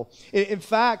funeral. In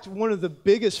fact, one of the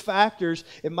biggest factors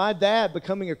in my dad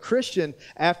becoming a Christian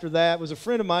after that was a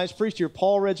friend of mine, preached here,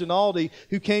 Paul Reginaldi,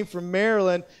 who came from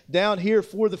Maryland down here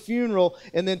for the funeral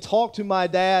and then talked to my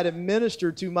dad and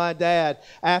ministered to my dad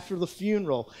after the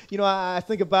funeral. You know, I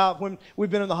think about when we've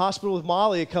been in the hospital with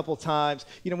Molly a couple times,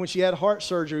 you know, when she had heart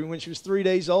surgery, when she was 3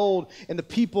 days old, and the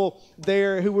people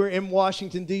there who were in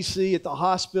Washington, D.C. at the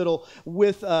hospital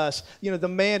with us, you know, the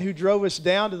man who drove us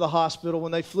down to the hospital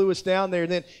when they flew us down there,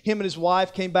 and then him and his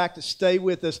wife came back to stay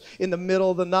with us in the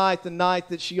middle of the night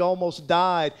that she almost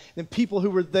died, and people who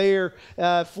were there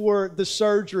for the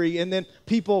surgery, and then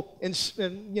people in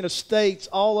states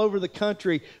all over the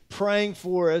country praying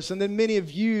for us, and then many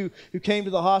of you who came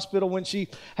to the hospital when she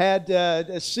had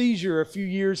a seizure a few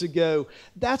years ago.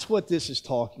 That's what this is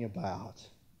talking about.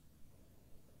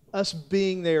 Us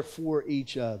being there for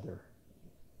each other.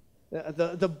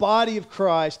 The body of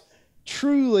Christ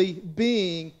truly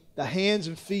being the hands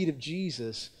and feet of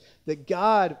Jesus that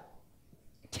God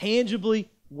tangibly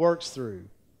works through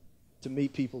to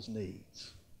meet people's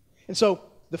needs. And so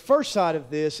the first side of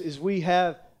this is we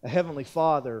have a Heavenly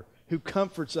Father who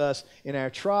comforts us in our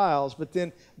trials, but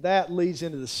then that leads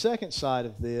into the second side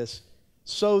of this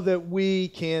so that we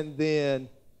can then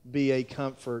be a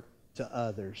comfort to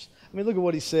others. I mean, look at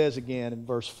what he says again in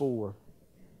verse 4. It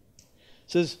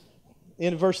says,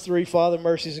 in verse 3, Father,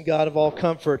 mercies and God of all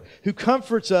comfort, who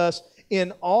comforts us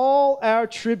in all our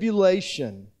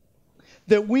tribulation,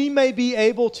 that we may be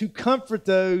able to comfort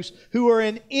those who are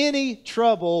in any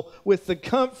trouble with the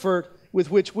comfort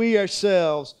with which we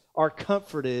ourselves are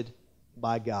comforted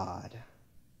by God.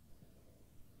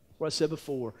 What I said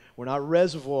before, we're not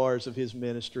reservoirs of His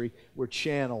ministry, we're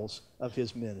channels of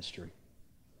His ministry.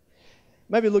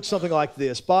 Maybe it looks something like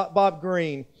this. Bob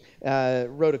Greene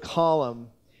wrote a column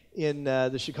in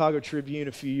the Chicago Tribune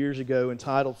a few years ago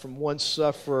entitled From One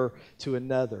Sufferer to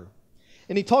Another.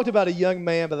 And he talked about a young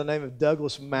man by the name of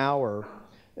Douglas Maurer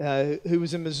who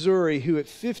was in Missouri, who at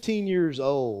 15 years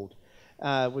old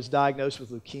was diagnosed with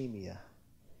leukemia.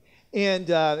 And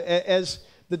as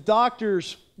the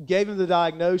doctors gave him the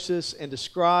diagnosis and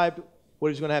described what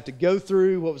he was going to have to go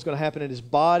through, what was going to happen in his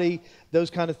body, those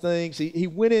kind of things, he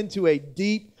went into a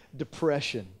deep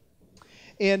depression.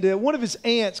 And one of his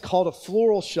aunts called a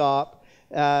floral shop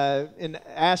and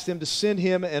asked them to send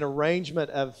him an arrangement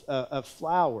of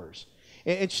flowers.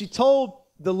 And she told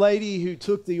the lady who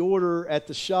took the order at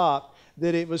the shop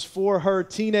that it was for her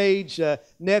teenage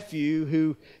nephew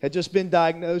who had just been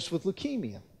diagnosed with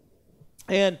leukemia.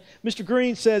 And Mr.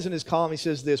 Greene says in his column, he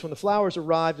says this: when the flowers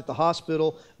arrived at the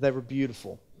hospital, they were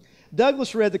beautiful.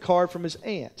 Douglas read the card from his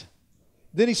aunt.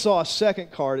 Then he saw a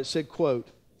second card. It said, quote,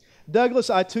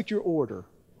 Douglas, I took your order.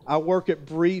 I work at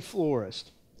Bree Florist.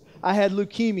 I had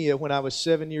leukemia when I was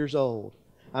 7 years old.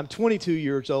 I'm 22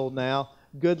 years old now.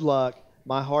 Good luck.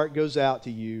 My heart goes out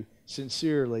to you.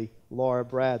 Sincerely, Laura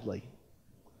Bradley.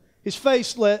 His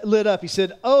face lit up. He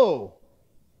said, oh,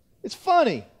 it's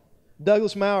funny.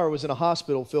 Douglas Maurer was in a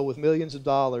hospital filled with millions of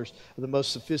dollars of the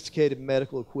most sophisticated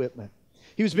medical equipment.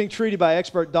 He was being treated by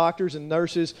expert doctors and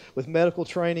nurses with medical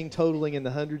training totaling in the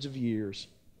hundreds of years.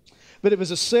 But it was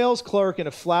a sales clerk in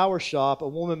a flower shop, a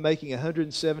woman making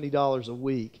 $170 a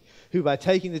week, who by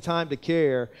taking the time to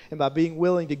care and by being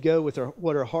willing to go with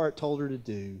what her heart told her to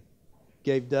do,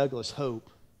 gave Douglas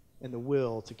hope and the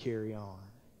will to carry on.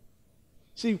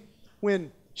 See,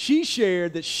 when she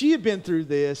shared that she had been through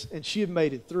this and she had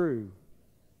made it through,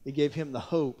 it gave him the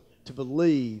hope to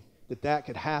believe that that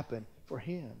could happen for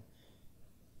him.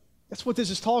 That's what this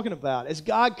is talking about. As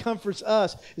God comforts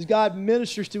us, as God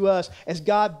ministers to us, as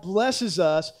God blesses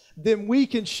us, then we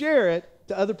can share it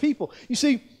to other people. You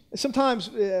see, sometimes,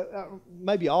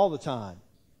 maybe all the time,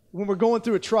 when we're going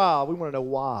through a trial, we want to know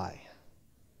why.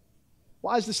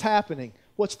 Why is this happening?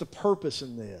 What's the purpose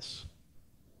in this?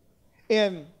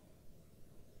 And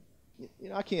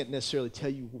I can't necessarily tell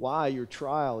you why your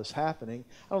trial is happening.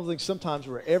 I don't think sometimes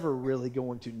we're ever really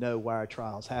going to know why our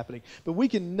trial is happening. But we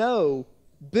can know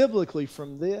biblically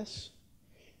from this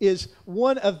is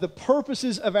one of the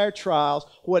purposes of our trials,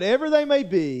 whatever they may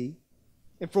be,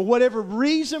 and for whatever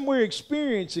reason we're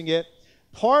experiencing it,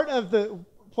 part of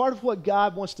what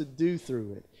God wants to do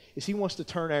through it is He wants to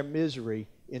turn our misery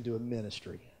into a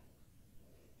ministry.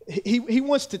 He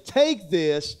wants to take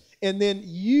this and then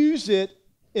use it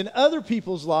in other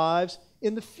people's lives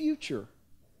in the future.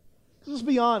 Let's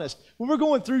be honest. When we're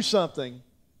going through something,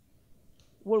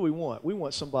 what do we want? We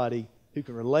want somebody who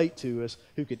can relate to us,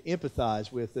 who can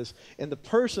empathize with us. And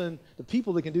the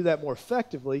people that can do that more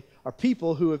effectively are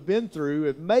people who have been through,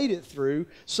 have made it through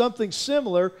something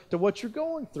similar to what you're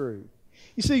going through.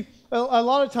 You see, a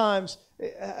lot of times,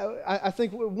 I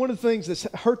think one of the things that's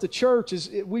hurt the church is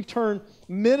we've turned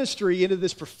ministry into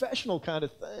this professional kind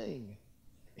of thing.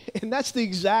 And that's the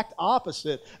exact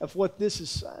opposite of what this is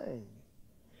saying.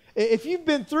 If you've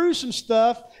been through some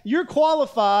stuff, you're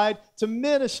qualified to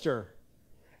minister.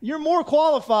 You're more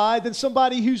qualified than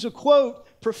somebody who's a, quote,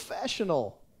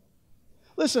 professional.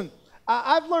 Listen,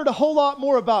 I've learned a whole lot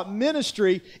more about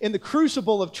ministry in the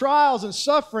crucible of trials and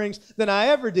sufferings than I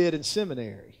ever did in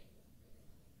seminary.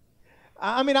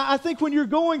 I mean, I think when you're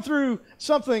going through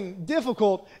something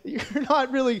difficult, you're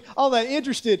not really all that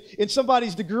interested in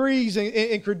somebody's degrees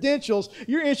and credentials.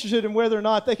 You're interested in whether or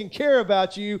not they can care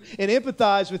about you and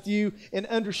empathize with you and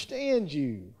understand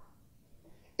you.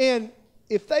 And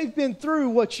if they've been through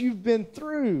what you've been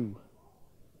through,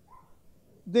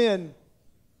 then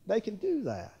they can do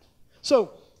that.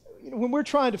 So, when we're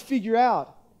trying to figure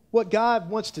out what God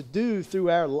wants to do through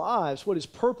our lives, what His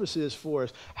purpose is for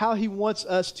us, how He wants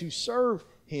us to serve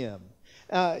Him.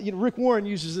 Rick Warren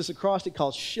uses this acrostic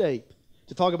called SHAPE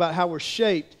to talk about how we're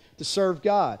shaped to serve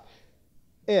God.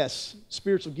 S,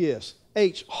 spiritual gifts.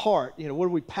 H, heart. What are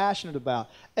we passionate about?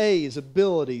 A is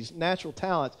abilities, natural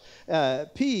talents.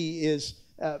 P is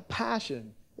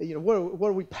passion. What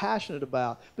are we passionate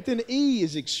about? But then E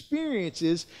is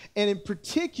experiences, and in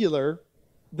particular,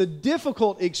 the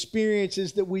difficult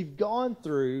experiences that we've gone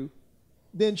through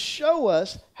then show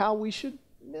us how we should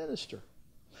minister.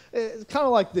 It's kind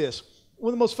of like this.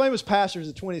 One of the most famous pastors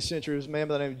of the 20th century was a man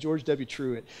by the name of George W.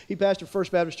 Truett. He pastored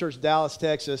First Baptist Church, Dallas,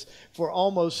 Texas, for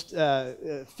almost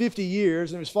 50 years,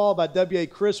 and he was followed by W.A.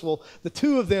 Criswell. The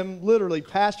two of them literally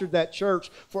pastored that church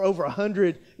for over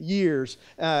 100 years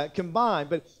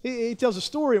combined. But he tells a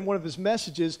story in one of his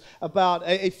messages about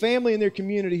a family in their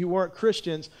community who weren't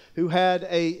Christians who had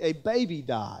a baby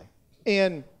die.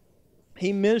 And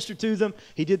he ministered to them.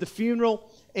 He did the funeral.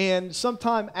 And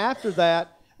sometime after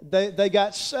that, they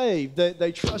got saved.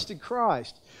 They trusted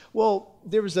Christ. Well,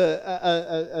 there was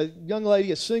a young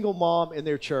lady, a single mom in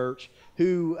their church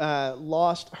who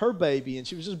lost her baby, and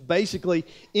she was just basically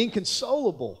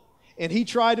inconsolable. And he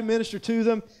tried to minister to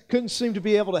them, couldn't seem to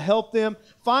be able to help them.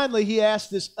 Finally, he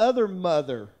asked this other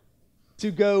mother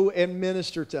to go and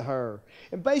minister to her.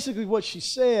 And basically what she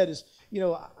said is,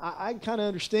 I kind of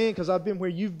understand because I've been where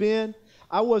you've been.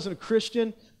 I wasn't a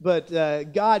Christian, but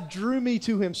God drew me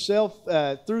to Himself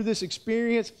through this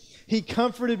experience. He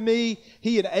comforted me.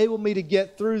 He enabled me to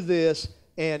get through this,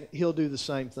 and He'll do the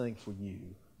same thing for you.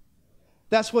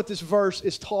 That's what this verse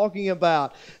is talking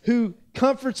about. Who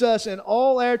comforts us in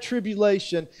all our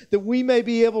tribulation, that we may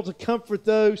be able to comfort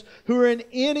those who are in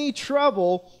any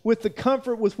trouble with the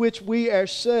comfort with which we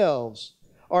ourselves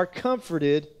are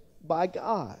comforted by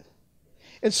God.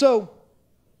 And so,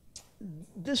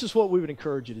 this is what we would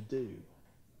encourage you to do.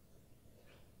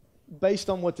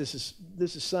 Based on what this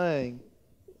is saying,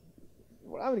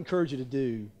 what I would encourage you to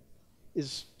do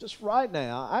is just right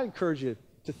now, I encourage you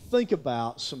to think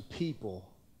about some people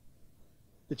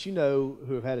that you know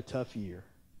who have had a tough year.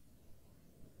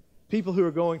 People who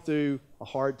are going through a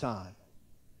hard time.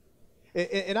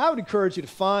 And I would encourage you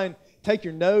to take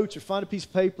your notes or find a piece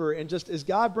of paper and just as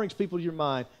God brings people to your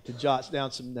mind, to jot down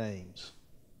some names.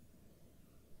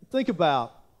 Think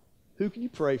about who can you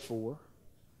pray for?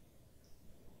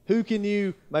 Who can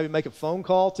you maybe make a phone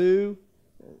call to?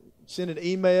 Send an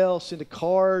email, send a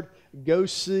card, go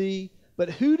see. But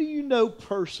who do you know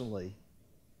personally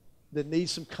that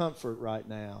needs some comfort right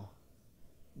now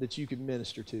that you could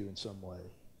minister to in some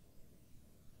way?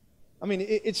 I mean,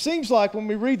 it seems like when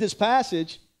we read this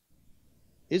passage,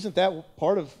 isn't that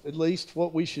part of at least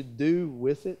what we should do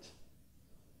with it?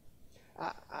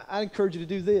 I encourage you to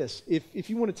do this. If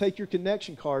you want to take your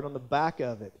connection card on the back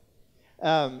of it,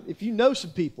 if you know some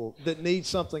people that need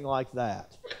something like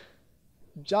that,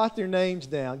 jot their names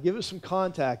down. Give us some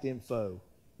contact info.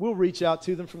 We'll reach out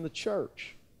to them from the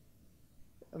church.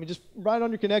 I mean, just write on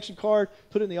your connection card,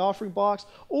 put it in the offering box.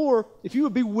 Or if you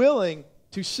would be willing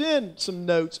to send some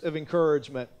notes of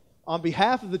encouragement on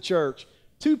behalf of the church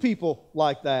to people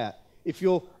like that, if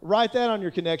you'll write that on your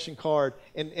connection card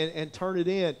and turn it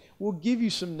in, we'll give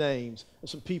you some names of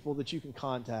some people that you can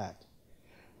contact.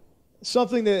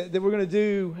 Something that we're going to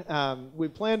do, we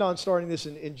planned on starting this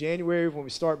in January when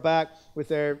we start back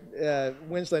with our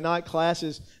Wednesday night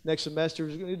classes next semester.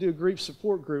 We're going to do a grief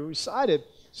support group. We decided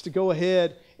to go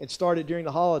ahead and start it during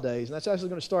the holidays. And that's actually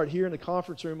going to start here in the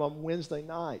conference room on Wednesday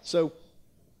night. So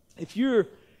if you're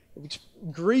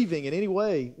grieving in any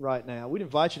way right now, we'd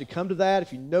invite you to come to that.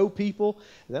 If you know people,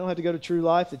 they don't have to go to True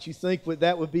Life, that you think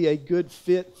that would be a good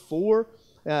fit for,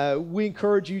 we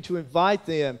encourage you to invite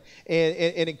them and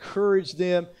encourage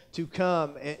them to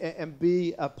come and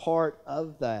be a part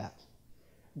of that.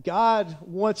 God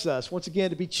wants us, once again,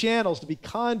 to be channels, to be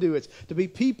conduits, to be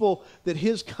people that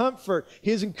His comfort,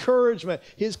 His encouragement,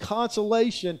 His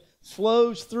consolation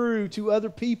flows through to other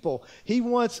people. He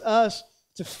wants us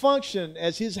to function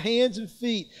as His hands and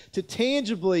feet, to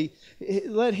tangibly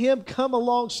let Him come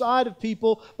alongside of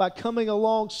people by coming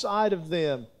alongside of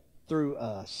them through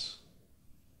us.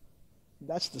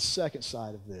 That's the second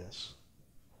side of this.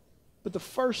 But the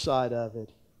first side of it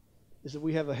is that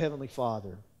we have a Heavenly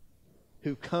Father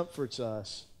who comforts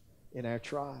us in our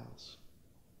trials.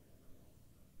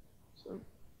 So,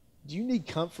 do you need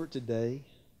comfort today?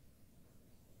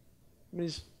 I mean,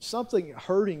 is something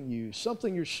hurting you,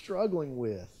 something you're struggling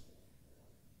with?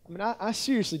 I mean, I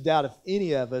seriously doubt if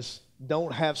any of us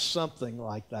don't have something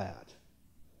like that.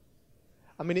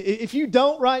 I mean, if you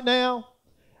don't right now,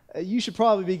 you should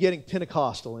probably be getting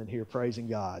Pentecostal in here praising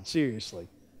God, seriously.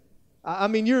 I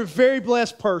mean, you're a very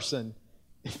blessed person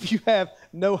if you have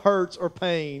no hurts or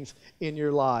pains in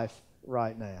your life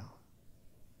right now.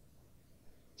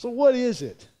 So what is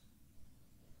it?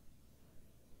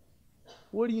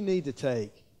 What do you need to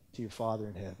take to your Father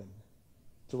in heaven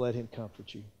to let Him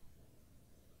comfort you?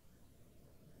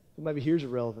 Well, maybe here's a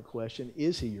relevant question.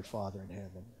 Is He your Father in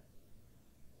heaven?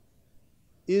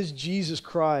 Is Jesus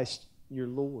Christ your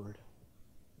Lord?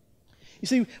 You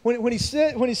see, when he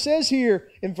says here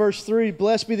in verse 3,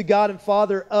 blessed be the God and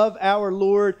Father of our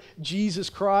Lord Jesus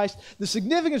Christ, the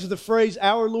significance of the phrase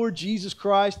our Lord Jesus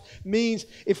Christ means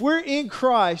if we're in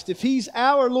Christ, if He's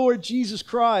our Lord Jesus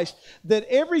Christ, that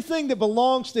everything that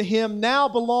belongs to Him now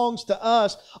belongs to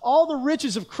us. All the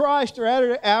riches of Christ are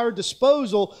at our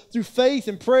disposal through faith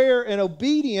and prayer and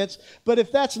obedience. But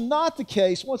if that's not the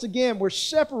case, once again, we're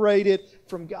separated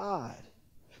from God.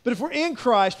 But if we're in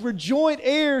Christ, we're joint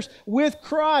heirs with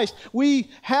Christ. We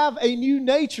have a new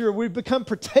nature. We've become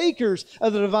partakers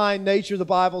of the divine nature, the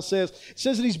Bible says. It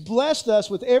says that He's blessed us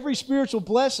with every spiritual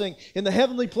blessing in the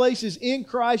heavenly places in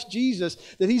Christ Jesus,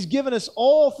 that He's given us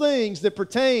all things that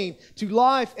pertain to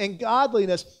life and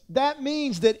godliness. That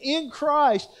means that in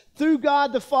Christ, through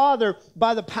God the Father,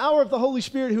 by the power of the Holy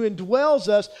Spirit who indwells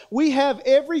us, we have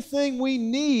everything we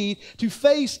need to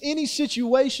face any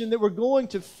situation that we're going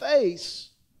to face,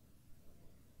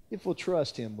 if we'll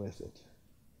trust Him with it.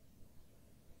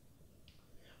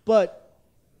 But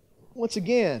once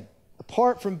again,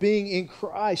 apart from being in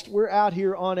Christ, we're out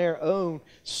here on our own,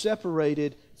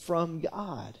 separated from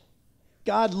God.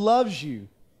 God loves you.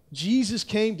 Jesus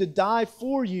came to die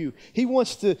for you. He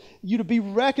wants you to be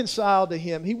reconciled to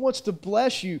Him. He wants to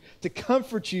bless you, to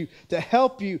comfort you, to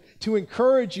help you, to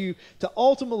encourage you, to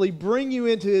ultimately bring you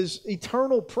into His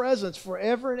eternal presence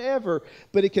forever and ever.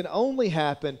 But it can only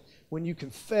happen when you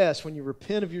confess, when you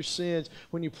repent of your sins,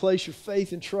 when you place your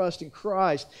faith and trust in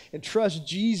Christ and trust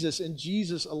Jesus and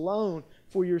Jesus alone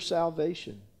for your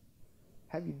salvation.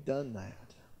 Have you done that?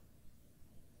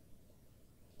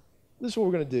 This is what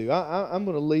we're going to do. I'm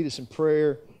going to lead us in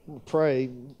prayer. I'm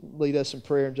going to lead us in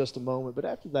prayer in just a moment. But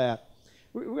after that,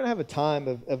 we're going to have a time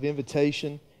of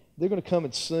invitation. They're going to come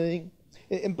and sing.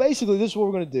 And basically, this is what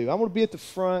we're going to do. I'm going to be at the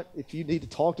front if you need to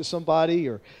talk to somebody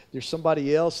or there's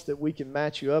somebody else that we can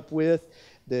match you up with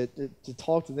to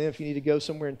talk to them if you need to go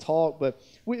somewhere and talk. But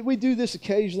we do this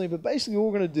occasionally. But basically,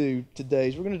 what we're going to do today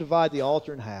is we're going to divide the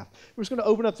altar in half. We're just going to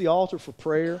open up the altar for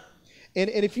prayer. And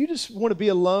if you just want to be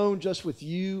alone just with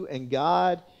you and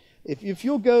God, if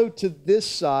you'll go to this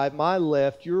side, my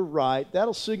left, your right,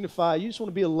 that'll signify you just want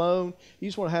to be alone. You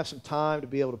just want to have some time to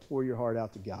be able to pour your heart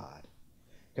out to God.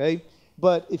 Okay?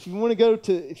 But if you go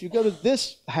to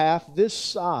this half, this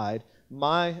side,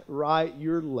 my right,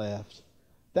 your left,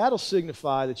 that'll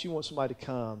signify that you want somebody to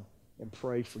come and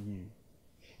pray for you.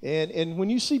 And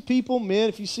when you see people, men,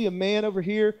 if you see a man over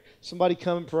here, somebody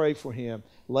come and pray for him.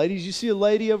 Ladies, you see a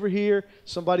lady over here,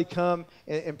 somebody come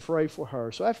and pray for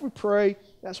her. So after we pray,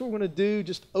 that's what we're going to do.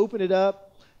 Just open it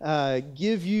up,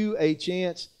 give you a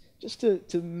chance just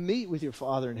to meet with your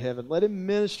Father in heaven. Let Him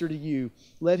minister to you.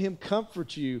 Let Him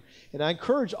comfort you. And I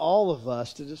encourage all of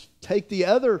us to just take the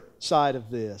other side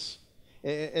of this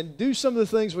and do some of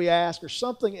the things we ask or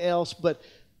something else, but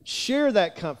share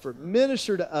that comfort,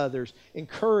 minister to others,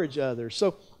 encourage others.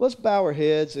 So let's bow our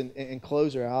heads and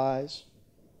close our eyes.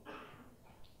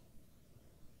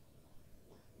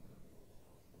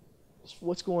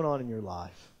 What's going on in your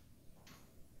life?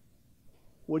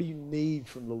 What do you need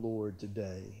from the Lord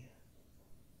today?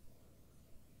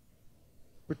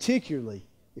 Particularly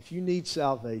if you need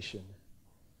salvation.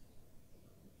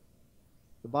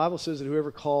 The Bible says that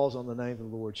whoever calls on the name of the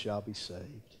Lord shall be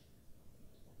saved.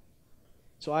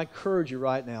 So I encourage you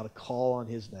right now to call on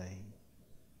His name,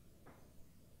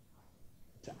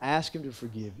 to ask Him to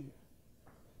forgive you,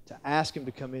 to ask Him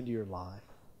to come into your life,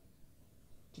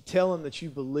 to tell Him that you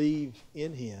believe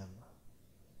in Him.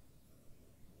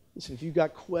 Listen, if you've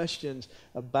got questions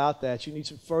about that, you need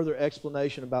some further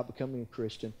explanation about becoming a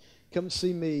Christian, come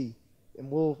see me, and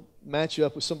we'll match you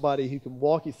up with somebody who can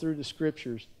walk you through the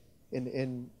Scriptures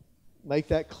and make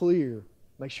that clear,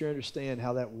 make sure you understand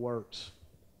how that works.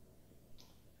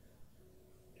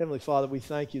 Heavenly Father, we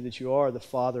thank you that you are the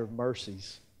Father of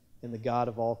mercies and the God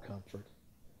of all comfort.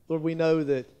 Lord, we know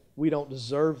that we don't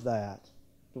deserve that,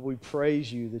 but we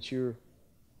praise you that you're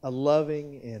a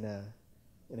loving and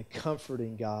a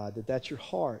comforting God, that's your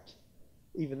heart,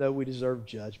 even though we deserve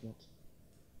judgment.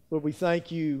 Lord, we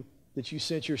thank you that you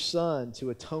sent your Son to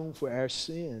atone for our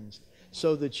sins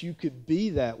so that you could be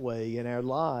that way in our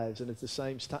lives and at the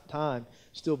same time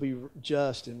still be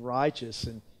just and righteous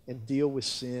and deal with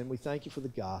sin. We thank you for the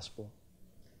gospel.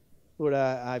 Lord,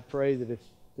 I pray that if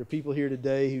there are people here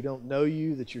today who don't know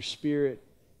you, that your Spirit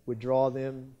would draw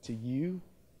them to you.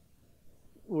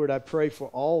 Lord, I pray for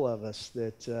all of us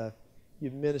that you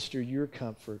minister your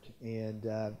comfort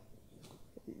and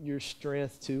your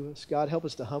strength to us. God, help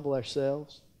us to humble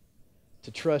ourselves,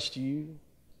 to trust you,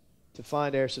 to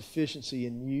find our sufficiency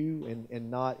in you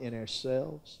and not in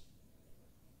ourselves.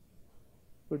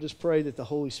 Lord, just pray that the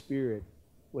Holy Spirit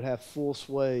would have full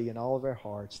sway in all of our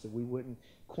hearts, that we wouldn't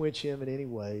quench Him in any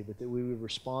way, but that we would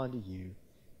respond to You, and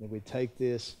that we'd take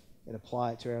this and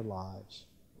apply it to our lives.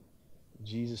 In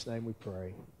Jesus' name we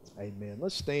pray. Amen.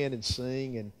 Let's stand and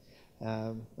sing. And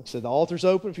like I said, the altar's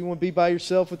open. If you want to be by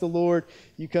yourself with the Lord,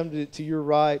 you come to your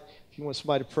right. If you want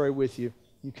somebody to pray with you,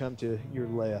 you come to your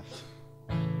left.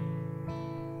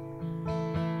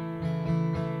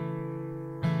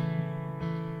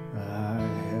 I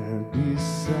have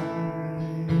decided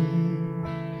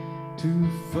to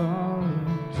follow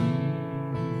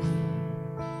Jesus.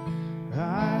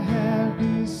 I have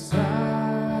decided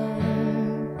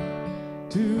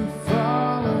to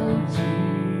follow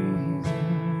Jesus.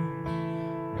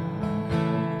 I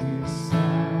have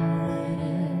decided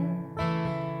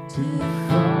to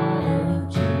follow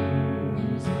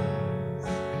Jesus.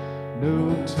 No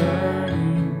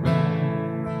turning back.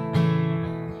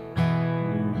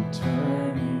 No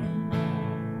turning back.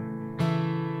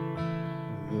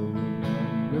 Though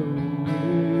none go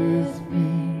with me,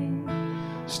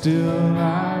 still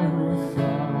I will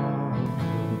follow.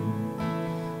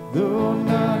 Though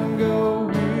none go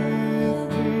with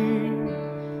me,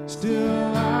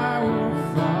 still I will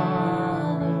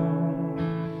follow.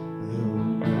 Though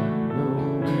none go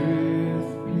with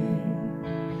me,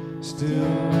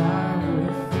 still I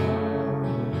will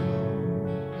follow.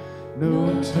 No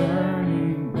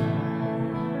turning back.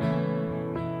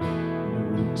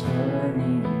 No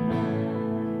turning back.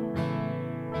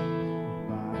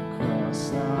 My cross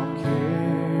I'll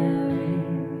carry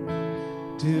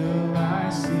till I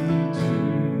see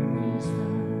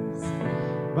Jesus.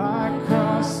 My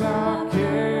cross I'll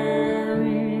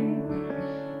carry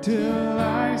till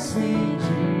I see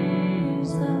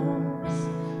Jesus.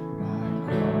 My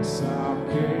cross I'll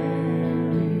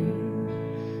carry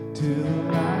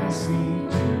till I see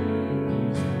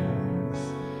Jesus.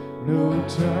 No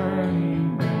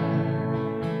turning back.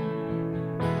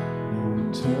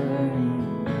 No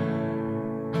turning back.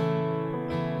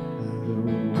 The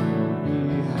world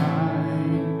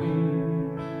behind me,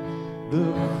 the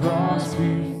cross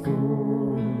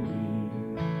before me.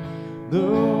 The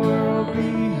world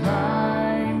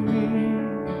behind me,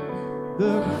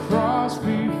 the cross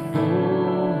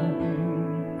before me.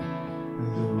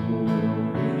 The world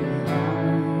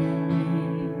behind me,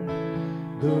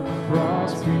 the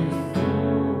cross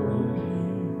before me.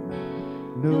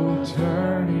 No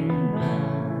turning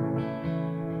back.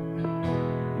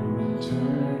 No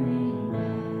turning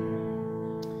back.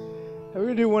 We're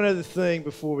going to do one other thing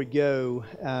before we go,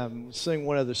 sing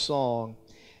one other song.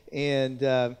 And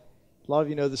a lot of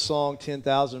you know the song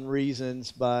 10,000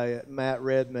 Reasons by Matt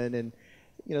Redman. And,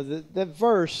 you know, that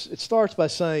verse, it starts by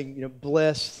saying, you know,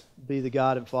 blessed be the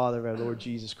God and Father of our Lord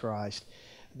Jesus Christ.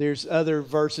 There's other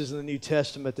verses in the New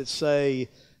Testament that say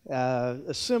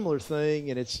a similar thing,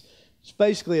 and it's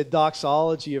basically a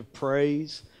doxology of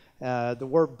praise. The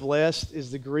word blessed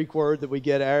is the Greek word that we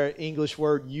get our English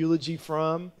word eulogy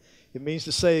from. It means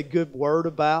to say a good word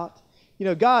about. You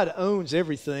know, God owns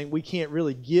everything. We can't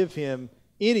really give Him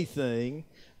anything,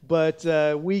 but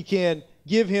we can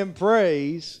give Him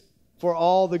praise for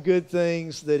all the good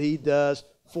things that He does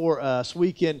for us.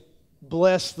 We can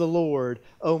bless the Lord,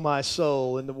 O my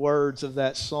soul, in the words of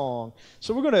that song.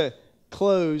 So we're going to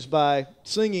close by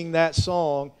singing that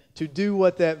song to do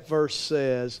what that verse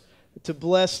says, to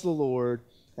bless the Lord,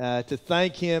 to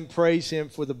thank Him, praise Him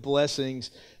for the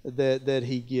blessings that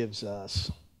He gives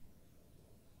us.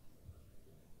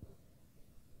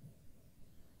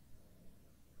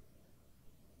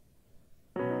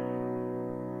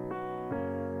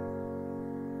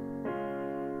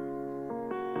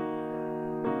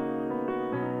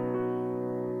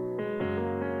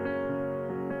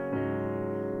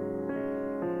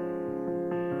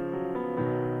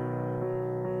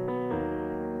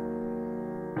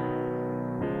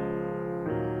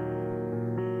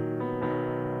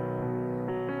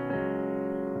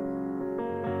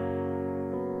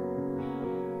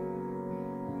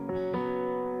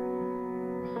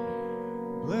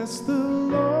 Bless the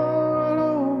Lord,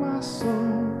 oh my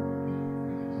soul,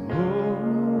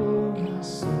 oh my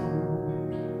soul.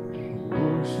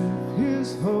 Worship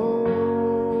His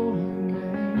holy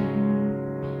name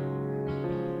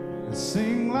and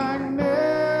sing like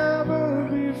never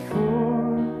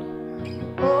before.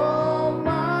 Oh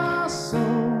my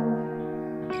soul,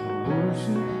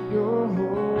 worship Your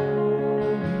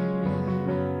holy name.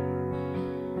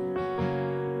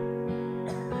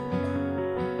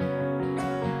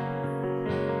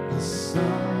 The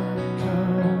sun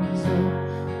comes up,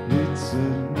 it's a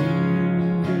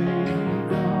new day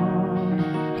dawn.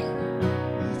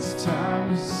 It's time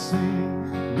to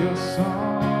sing Your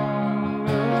song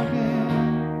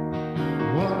again.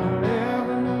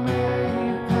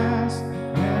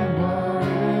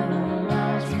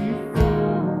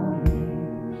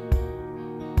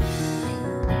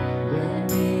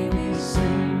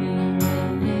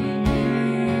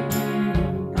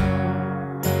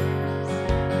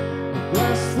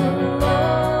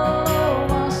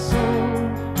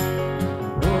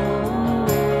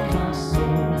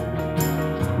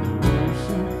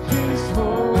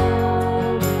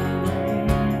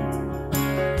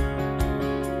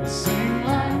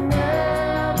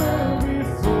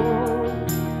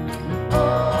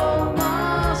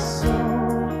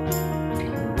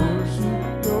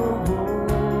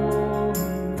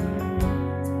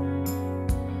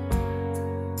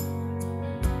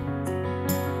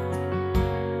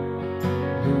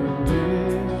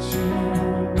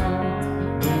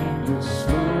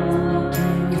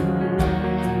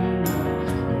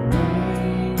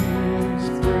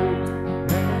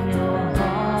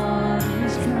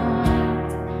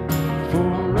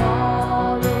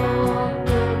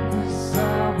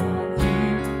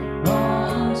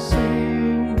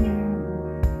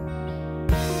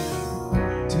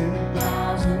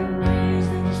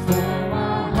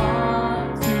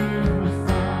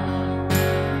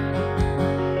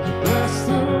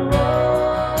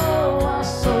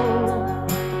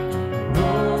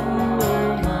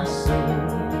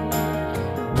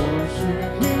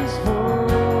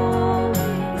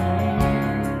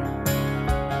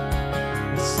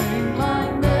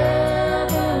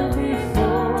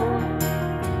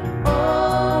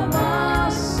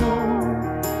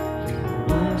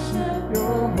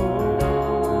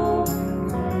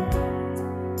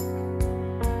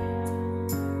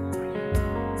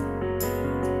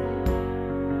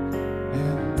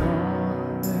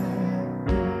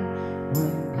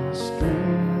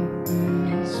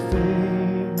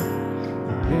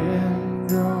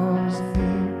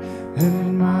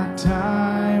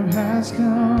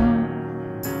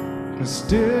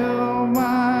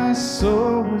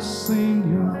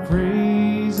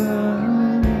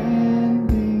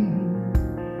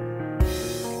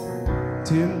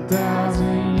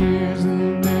 10,000 years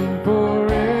and then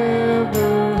forevermore.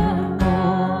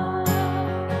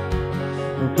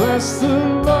 Bless the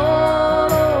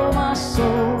Lord, oh my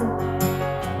soul.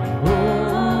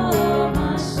 Oh,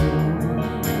 my soul.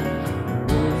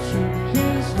 Worship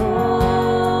His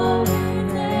holy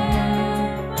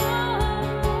name.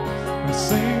 And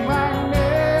sing like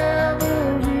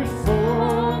never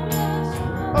before.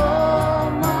 Oh,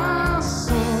 my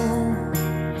soul.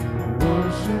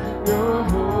 Worship Your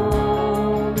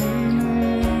holy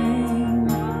name.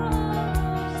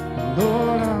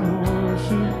 Lord, I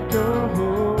worship Your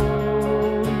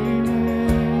holy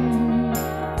name.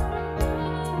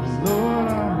 Lord,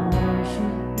 I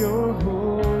worship Your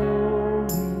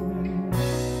holy name.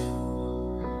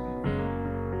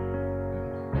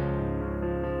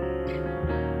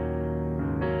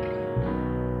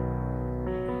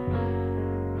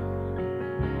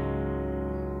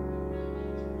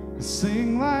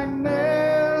 Sing like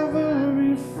never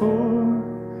before.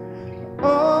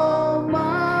 Oh,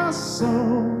 my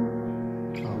soul,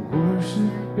 I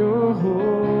worship Your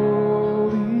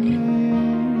holy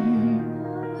name.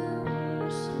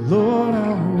 Lord,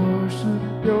 I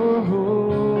worship Your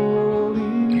holy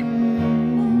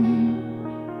name.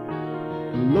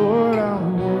 Lord, I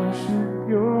worship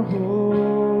Your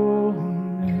holy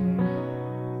name.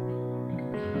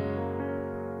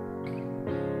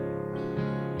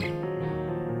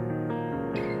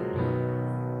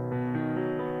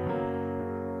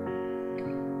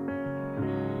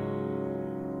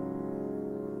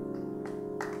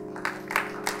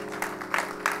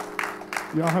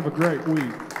 Y'all have a great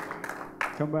week.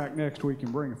 Come back next week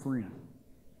and bring a friend.